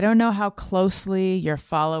 Todd. I don't know how closely you're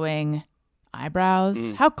following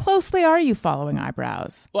eyebrows. How closely are you following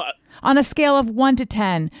eyebrows? Well, on a scale of 1 to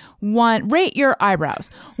 10, rate your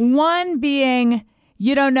eyebrows. 1 being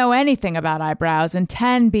you don't know anything about eyebrows, and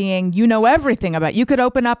 10 being you know everything about. You could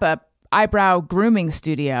open up a eyebrow grooming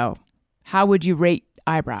studio. How would you rate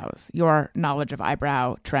eyebrows? Your knowledge of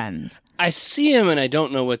eyebrow trends. I see them and I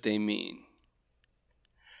don't know what they mean.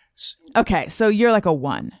 Okay, so you're like a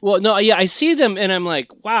 1. Well, no, yeah, I see them and I'm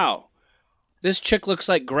like, wow, this chick looks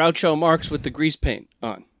like Groucho Marx with the grease paint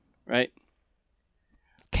on, right?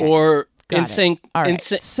 Okay. Or Got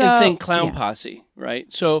Insane Clown Posse,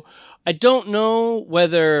 right? So I don't know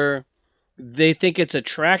whether they think it's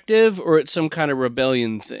attractive or it's some kind of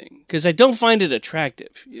rebellion thing, because I don't find it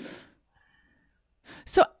attractive,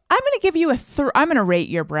 So I'm going to give you I'm going to rate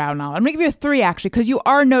your brow knowledge. I'm going to give you a 3, actually, because you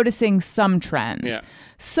are noticing some trends. Yeah.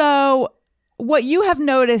 So what you have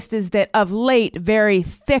noticed is that of late, very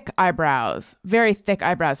thick eyebrows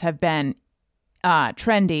have been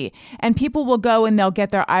trendy, and people will go and they'll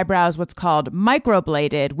get their eyebrows what's called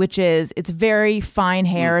microbladed, which is it's very fine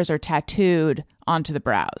hairs or tattooed onto the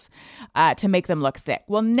brows to make them look thick.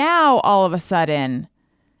 Well, now all of a sudden,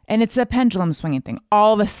 and it's a pendulum swinging thing,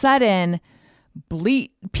 all of a sudden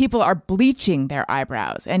people are bleaching their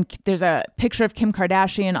eyebrows. And there's a picture of Kim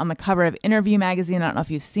Kardashian on the cover of Interview magazine. I don't know if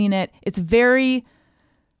you've seen it. It's very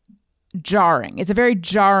jarring. It's a very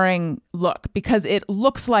jarring look because it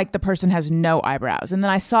looks like the person has no eyebrows. And then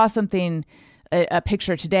I saw something, a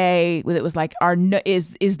picture today that was like,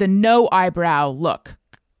 is the no eyebrow look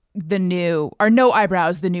are no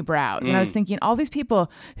eyebrows the new brows? And I was thinking, all these people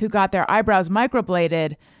who got their eyebrows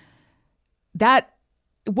microbladed,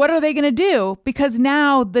 what are they going to do? Because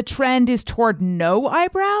now the trend is toward no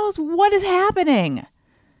eyebrows. What is happening?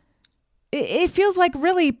 It feels like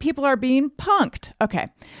really people are being punked. Okay.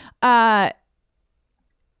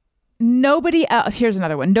 nobody else, here's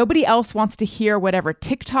another one. Nobody else wants to hear whatever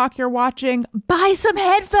TikTok you're watching. Buy some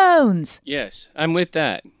headphones. Yes, I'm with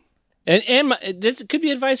that. And this could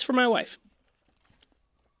be advice for my wife.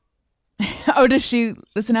 Oh, does she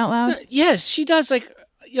listen out loud? Yes, she does. Like,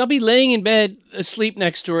 I'll be laying in bed asleep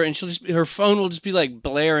next to her, and her phone will just be like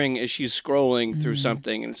blaring as she's scrolling through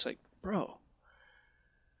something, and it's like, bro.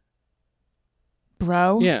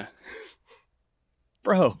 Yeah.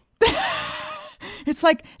 Bro. It's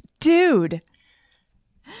like, dude.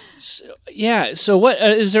 So what,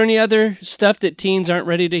 is there any other stuff that teens aren't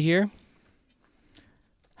ready to hear?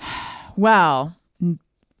 Well,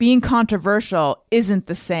 being controversial isn't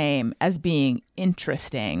the same as being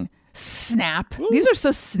interesting. Snap. Ooh. These are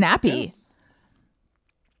so snappy.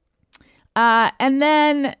 Yeah. And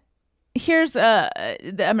then here's I'm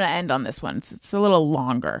going to end on this one. It's a little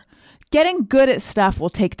longer. Getting good at stuff will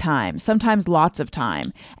take time, sometimes lots of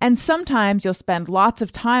time. And sometimes you'll spend lots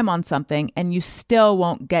of time on something and you still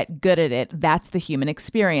won't get good at it. That's the human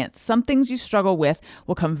experience. Some things you struggle with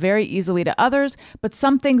will come very easily to others, but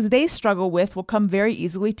some things they struggle with will come very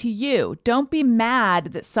easily to you. Don't be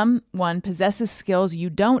mad that someone possesses skills you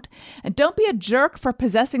don't, and don't be a jerk for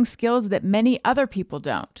possessing skills that many other people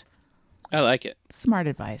don't. I like it. Smart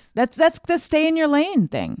advice. That's the stay in your lane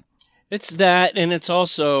thing. It's that, and it's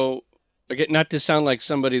also... not to sound like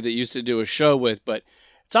somebody that used to do a show with, but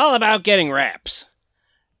it's all about getting reps,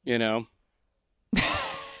 you know?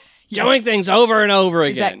 Doing things over and over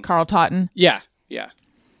again. Is that Carl Totten? Yeah.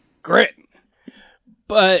 Grit.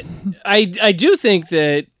 But I do think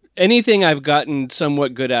that anything I've gotten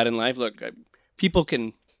somewhat good at in life, look, people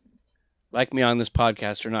can like me on this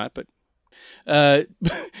podcast or not, but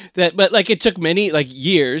but like it took many like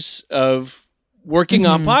years of working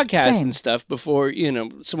on podcasts and stuff before,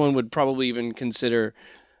 someone would probably even consider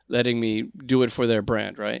letting me do it for their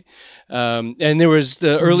brand, right? And there was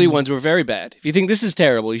the early ones were very bad. If you think this is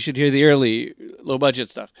terrible, you should hear the early low-budget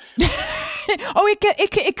stuff.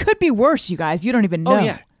 It could be worse, you guys. You don't even know. Oh,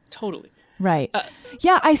 yeah, totally. Right.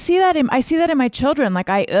 Yeah, I see that in my children. Like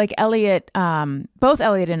Elliot, both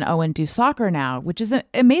Elliot and Owen do soccer now, which is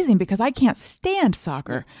amazing because I can't stand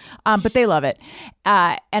soccer. But they love it.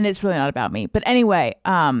 And it's really not about me. But anyway,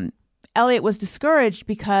 Elliot was discouraged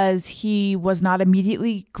because he was not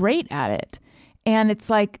immediately great at it. And it's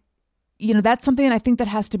like, that's something that I think that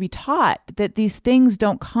has to be taught, that these things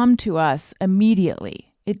don't come to us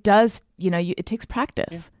immediately. It does, it takes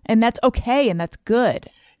practice. Yeah. And that's okay and that's good.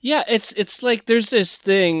 Yeah, it's like there's this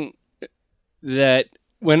thing that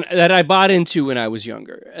I bought into when I was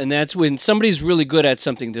younger, and that's when somebody's really good at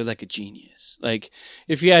something, they're like a genius. Like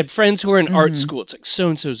if you had friends who were in art school, it's like so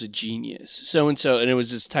and so's a genius, so and it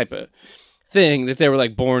was this type of thing that they were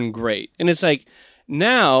like born great. And it's like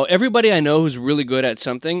now everybody I know who's really good at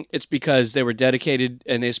something, it's because they were dedicated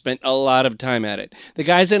and they spent a lot of time at it. The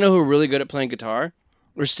guys I know who are really good at playing guitar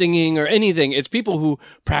or singing or anything, it's people who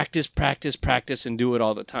practice, and do it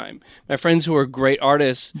all the time. My friends who are great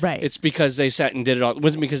artists, right, it's because they sat and did it all. It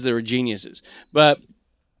wasn't because they were geniuses. But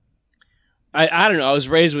I don't know, I was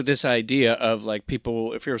raised with this idea of like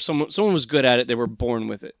people, if someone was good at it, they were born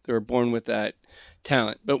with it. They were born with that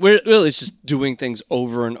talent. But really it's just doing things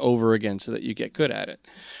over and over again so that you get good at it.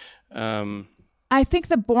 I think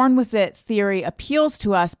the born with it theory appeals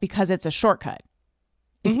to us because it's a shortcut.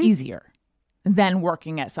 It's easier than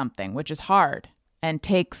working at something, which is hard and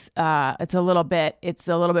takes it's a little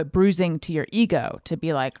bit bruising to your ego to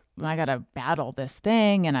be like, I gotta battle this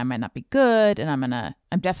thing and I might not be good and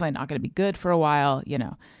I'm definitely not gonna be good for a while.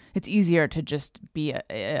 It's easier to just be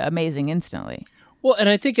amazing instantly. Well, and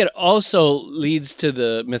I think it also leads to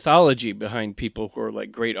the mythology behind people who are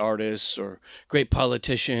like great artists or great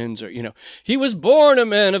politicians, or he was born a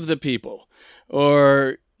man of the people,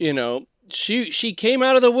 or She came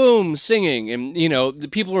out of the womb singing, and the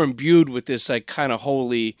people are imbued with this like kind of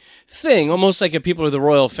holy thing, almost like if people are the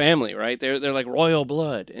royal family, right? They're like royal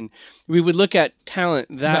blood, and we would look at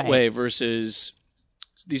talent that way versus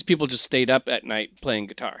these people just stayed up at night playing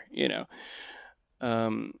guitar,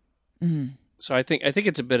 So I think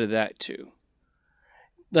it's a bit of that too.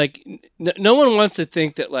 Like no one wants to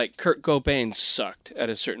think that like Kurt Cobain sucked at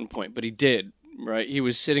a certain point, but he did. Right, he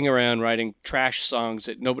was sitting around writing trash songs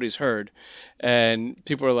that nobody's heard, and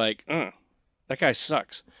people are like, that guy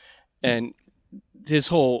sucks. And his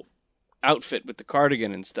whole outfit with the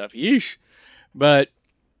cardigan and stuff, yeesh. But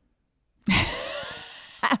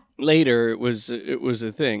later it was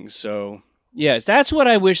a thing. So yes, that's what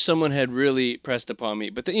I wish someone had really pressed upon me.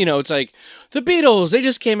 But it's like the Beatles, they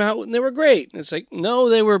just came out and they were great. And it's like, no,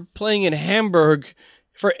 they were playing in Hamburg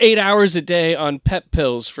for 8 hours a day on pep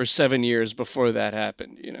pills for 7 years before that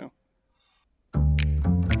happened,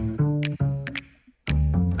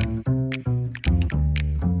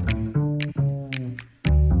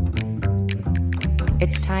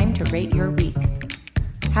 it's time to rate your week.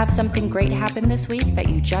 Have something great happen this week that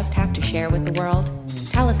you just have to share with the world?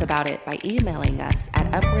 Tell us about it by emailing us at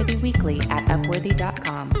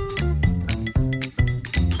upworthyweekly@upworthy.com.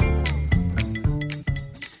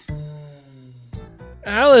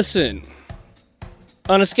 Allison,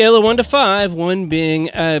 on a scale of 1 to 5, 1 being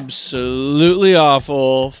absolutely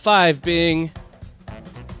awful, 5 being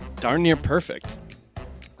darn near perfect,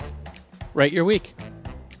 rate your week.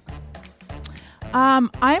 I'm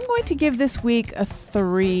going to give this week a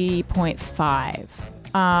 3.5.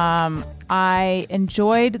 I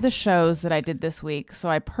enjoyed the shows that I did this week, so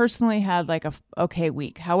I personally had like a okay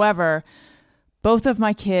week. However, both of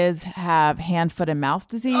my kids have hand, foot, and mouth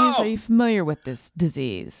disease. Oh. Are you familiar with this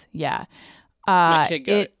disease? Yeah. My kid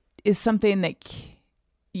got it. Is something that,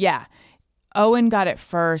 yeah. Owen got it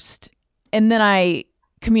first, and then I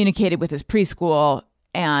communicated with his preschool,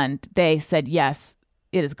 and they said, yes,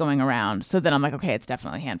 it is going around. So then I'm like, okay, it's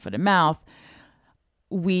definitely hand, foot, and mouth.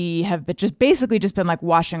 We have basically been like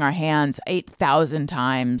washing our hands 8,000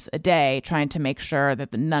 times a day, trying to make sure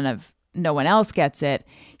that no one else gets it.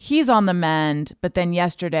 He's on the mend. But then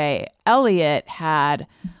yesterday, Elliot had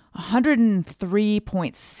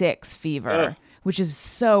 103.6 fever, which is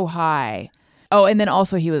so high. Oh, and then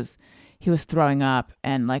also he was throwing up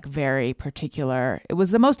and like very particular. It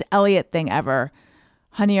was the most Elliot thing ever.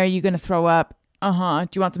 Honey, are you going to throw up? Uh-huh.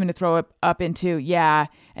 Do you want something to throw up into? Yeah.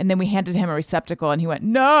 And then we handed him a receptacle and he went,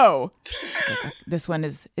 no. This one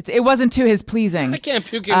it wasn't to his pleasing. I can't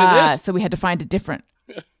puke into this. So we had to find a different.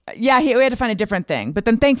 We had to find a different thing. But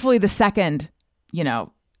then thankfully the second,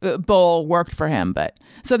 bowl worked for him. But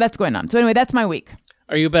so that's going on. So anyway, that's my week.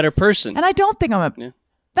 Are you a better person? And I don't think I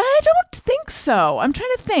don't think so. I'm trying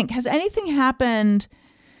to think. Has anything happened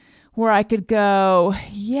where I could go,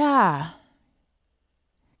 yeah.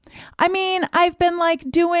 I mean, I've been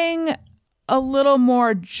like doing a little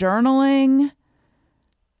more journaling,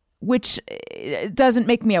 which doesn't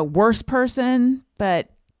make me a worse person, but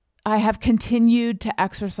I have continued to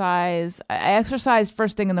exercise. I exercise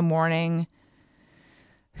first thing in the morning.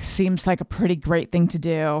 Seems like a pretty great thing to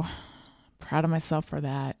do. Proud of myself for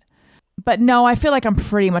that. But no, I feel like I'm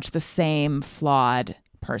pretty much the same flawed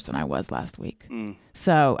person I was last week.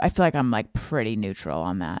 So I feel like I'm like pretty neutral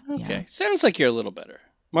on that. Okay. Yeah. Sounds like you're a little better.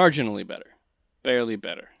 Marginally better. Barely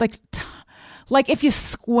better. Like if you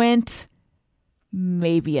squint,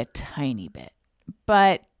 maybe a tiny bit.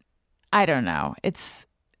 But I don't know.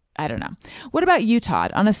 I don't know. What about you,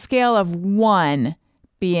 Todd? On a scale of 1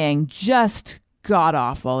 being just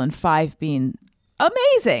god-awful and 5 being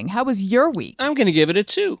amazing, how was your week? I'm going to give it a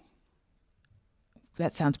 2.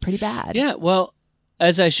 That sounds pretty bad. Yeah, well,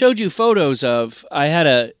 as I showed you photos of, I had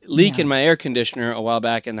a leak in my air conditioner a while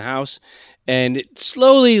back in the house, and it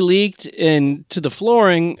slowly leaked into the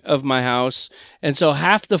flooring of my house, and so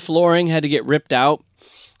half the flooring had to get ripped out,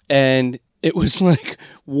 and it was like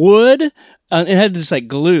wood. It had this like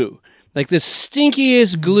glue, like the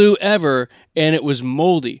stinkiest glue ever, and it was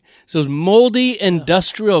moldy. So it was moldy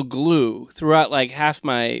industrial glue throughout like half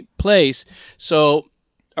my place. So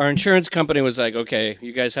our insurance company was like, okay,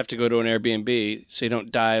 you guys have to go to an Airbnb so you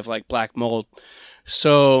don't die of like black mold.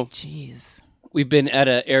 So we've been at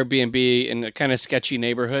an Airbnb in a kind of sketchy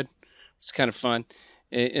neighborhood. It's kind of fun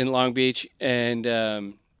in Long Beach.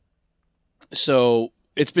 And so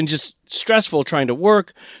it's been just stressful trying to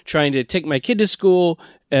work, trying to take my kid to school,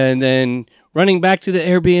 and then running back to the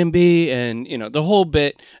Airbnb and, the whole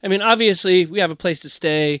bit. I mean, obviously, we have a place to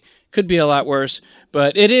stay. Could be a lot worse,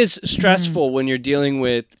 but it is stressful when you're dealing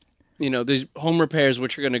with, these home repairs,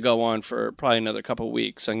 which are going to go on for probably another couple of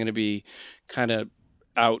weeks. I'm going to be kind of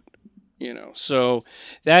out, so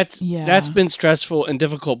that's been stressful and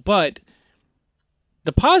difficult. But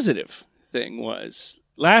the positive thing was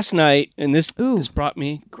last night, and this brought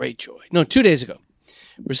me great joy. No, 2 days ago,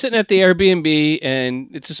 we're sitting at the Airbnb, and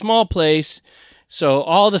it's a small place, so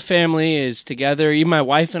all the family is together. Even my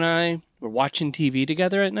wife and I were watching TV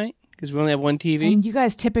together at night because we only have one TV. And you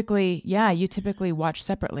guys typically watch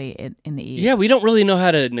separately in the evening. Yeah, we don't really know how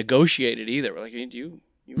to negotiate it either. We're like,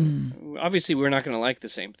 obviously we're not going to like the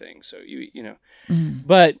same thing, so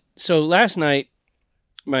But so last night,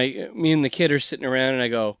 me and the kid are sitting around,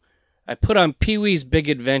 and I put on Pee-wee's Big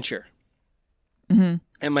Adventure, and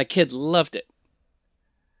my kid loved it.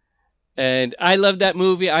 And I loved that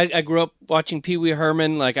movie. I grew up watching Pee Wee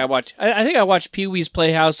Herman. I think I watched Pee Wee's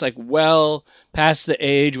Playhouse well past the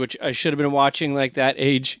age which I should have been watching that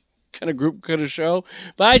age kind of group kind of show.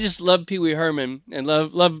 But I just love Pee Wee Herman and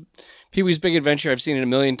love Pee Wee's Big Adventure. I've seen it a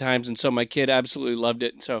million times, and so my kid absolutely loved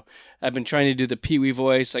it. So I've been trying to do the Pee Wee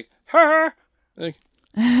voice, ha!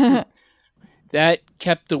 that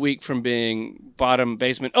kept the week from being bottom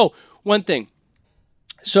basement. Oh, one thing.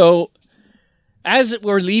 So as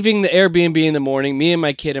we're leaving the Airbnb in the morning, me and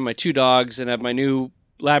my kid and my 2 dogs, and I have my new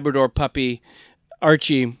Labrador puppy,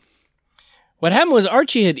 Archie. What happened was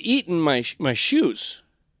Archie had eaten my shoes.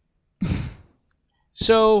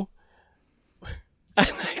 So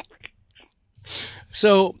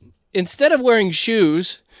instead of wearing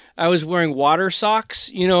shoes, I was wearing water socks.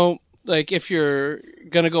 You know, like if you're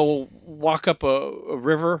going to go walk up a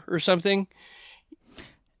river or something.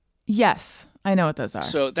 Yes, I know what those are.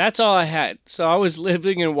 So that's all I had. So I was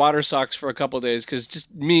living in water socks for a couple of days because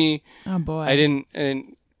just me. Oh, boy. I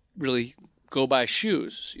didn't really go buy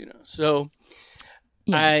shoes, you know. So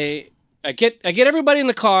yes. I get everybody in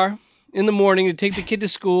the car in the morning to take the kid to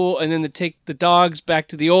school, and then to take the dogs back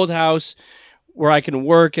to the old house where I can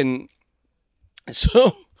work. And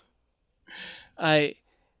so as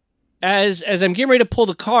I'm getting ready to pull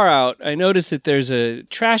the car out, I notice that there's a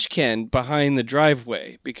trash can behind the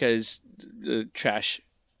driveway because the trash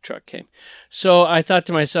truck came. So I thought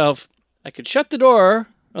to myself, I could shut the door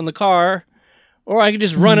on the car, or I could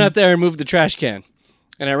just run out there and move the trash can.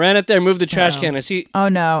 And I ran out there and moved the trash can. I see. Oh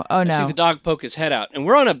no! I see the dog poke his head out, and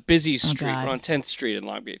we're on a busy street. We're on 10th Street in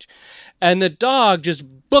Long Beach, and the dog just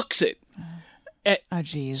books it. Oh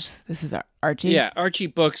jeez, this is Archie. Yeah, Archie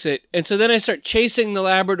books it, and so then I start chasing the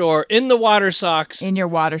Labrador in the water socks, in your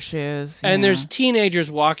water shoes, and there's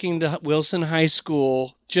teenagers walking to Wilson High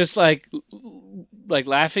School, just like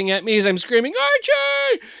laughing at me as I'm screaming,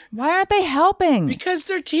 Archie! Why aren't they helping? Because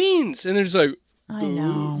they're teens, and they're just like, I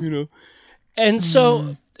know, you know. And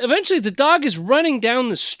so eventually the dog is running down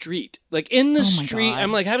the street. Like in the street,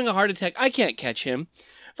 I'm like having a heart attack. I can't catch him.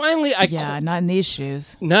 Finally, not in these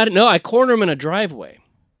shoes. I corner him in a driveway.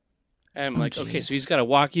 And I'm like, geez. okay, so he's got to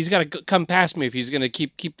walk. He's got to come past me if he's going to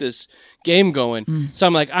keep this game going. So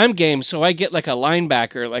I'm like, I'm game. So I get like a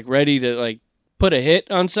linebacker, like ready to like put a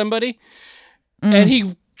hit on somebody. And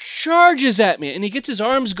he charges at me, and he gets his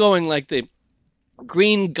arms going like the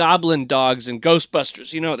Green Goblin dogs and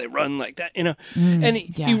Ghostbusters. You know, they run like that, you know. And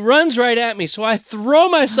he runs right at me. So I throw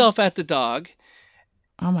myself at the dog.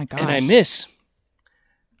 Oh, my gosh. And I miss.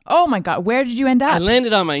 Oh, my God. Where did you end up? I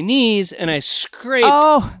landed on my knees, and I scraped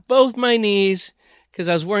both my knees because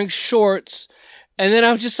I was wearing shorts. And then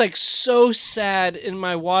I was just like so sad in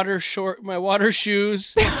my water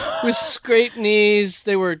shoes with scraped knees.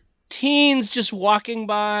 They were teens just walking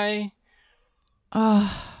by.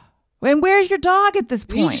 And where's your dog at this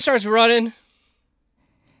point? He starts running.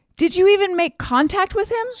 Did you even make contact with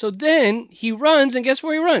him? So then he runs, and guess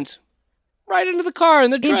where he runs? Right into the car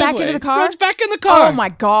in the driveway. Back into the car? Runs back in the car. Oh, my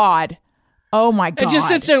God. Oh, my God. And just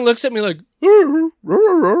sits there and looks at me like,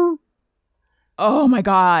 oh, my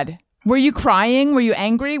God. Were you crying? Were you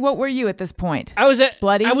angry? What were you at this point? I was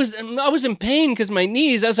bloody. I was in pain because my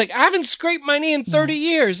knees. I was like, I haven't scraped my knee in 30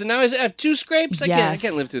 years, and now I have 2 scrapes. I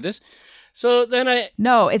can't live through this. So then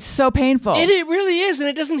no, it's so painful. It really is, and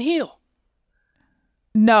it doesn't heal.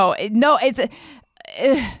 No, it's.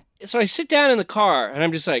 So I sit down in the car, and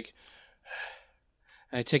I'm just like,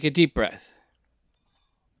 I take a deep breath,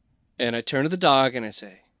 and I turn to the dog, and I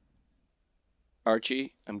say,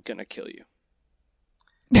 Archie, I'm gonna kill you.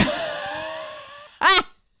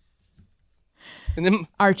 And then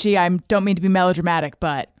Archie, I don't mean to be melodramatic,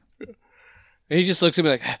 but and he just looks at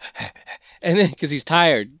me like, and then because he's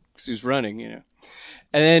tired, because he was running, you know.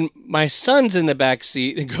 And then my son's in the back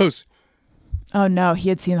seat and goes, "Oh no, he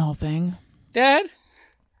had seen the whole thing." Dad,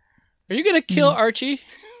 are you gonna kill Archie?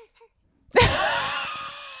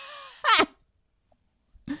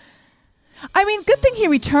 I mean, good thing he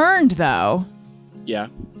returned, though. Yeah,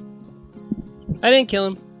 I didn't kill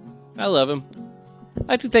him. I love him. I'd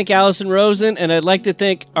like to thank Allison Rosen, and I'd like to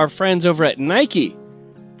thank our friends over at Nike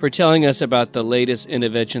for telling us about the latest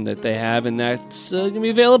innovation that they have, and that's going to be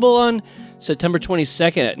available on September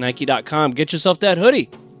 22nd at Nike.com. Get yourself that hoodie.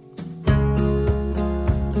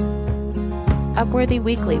 Upworthy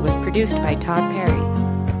Weekly was produced by Todd Perry.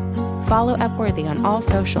 Follow Upworthy on all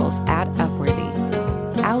socials at Upworthy.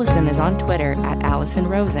 Allison is on Twitter at Allison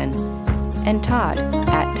Rosen, and Todd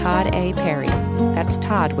at Todd A. Perry. That's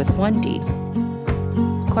Todd with 1 D.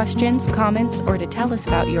 Questions, comments, or to tell us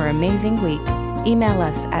about your amazing week, email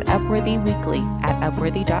us at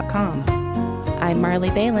upworthyweekly@upworthy.com. I'm Marley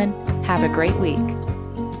Balin. Have a great week.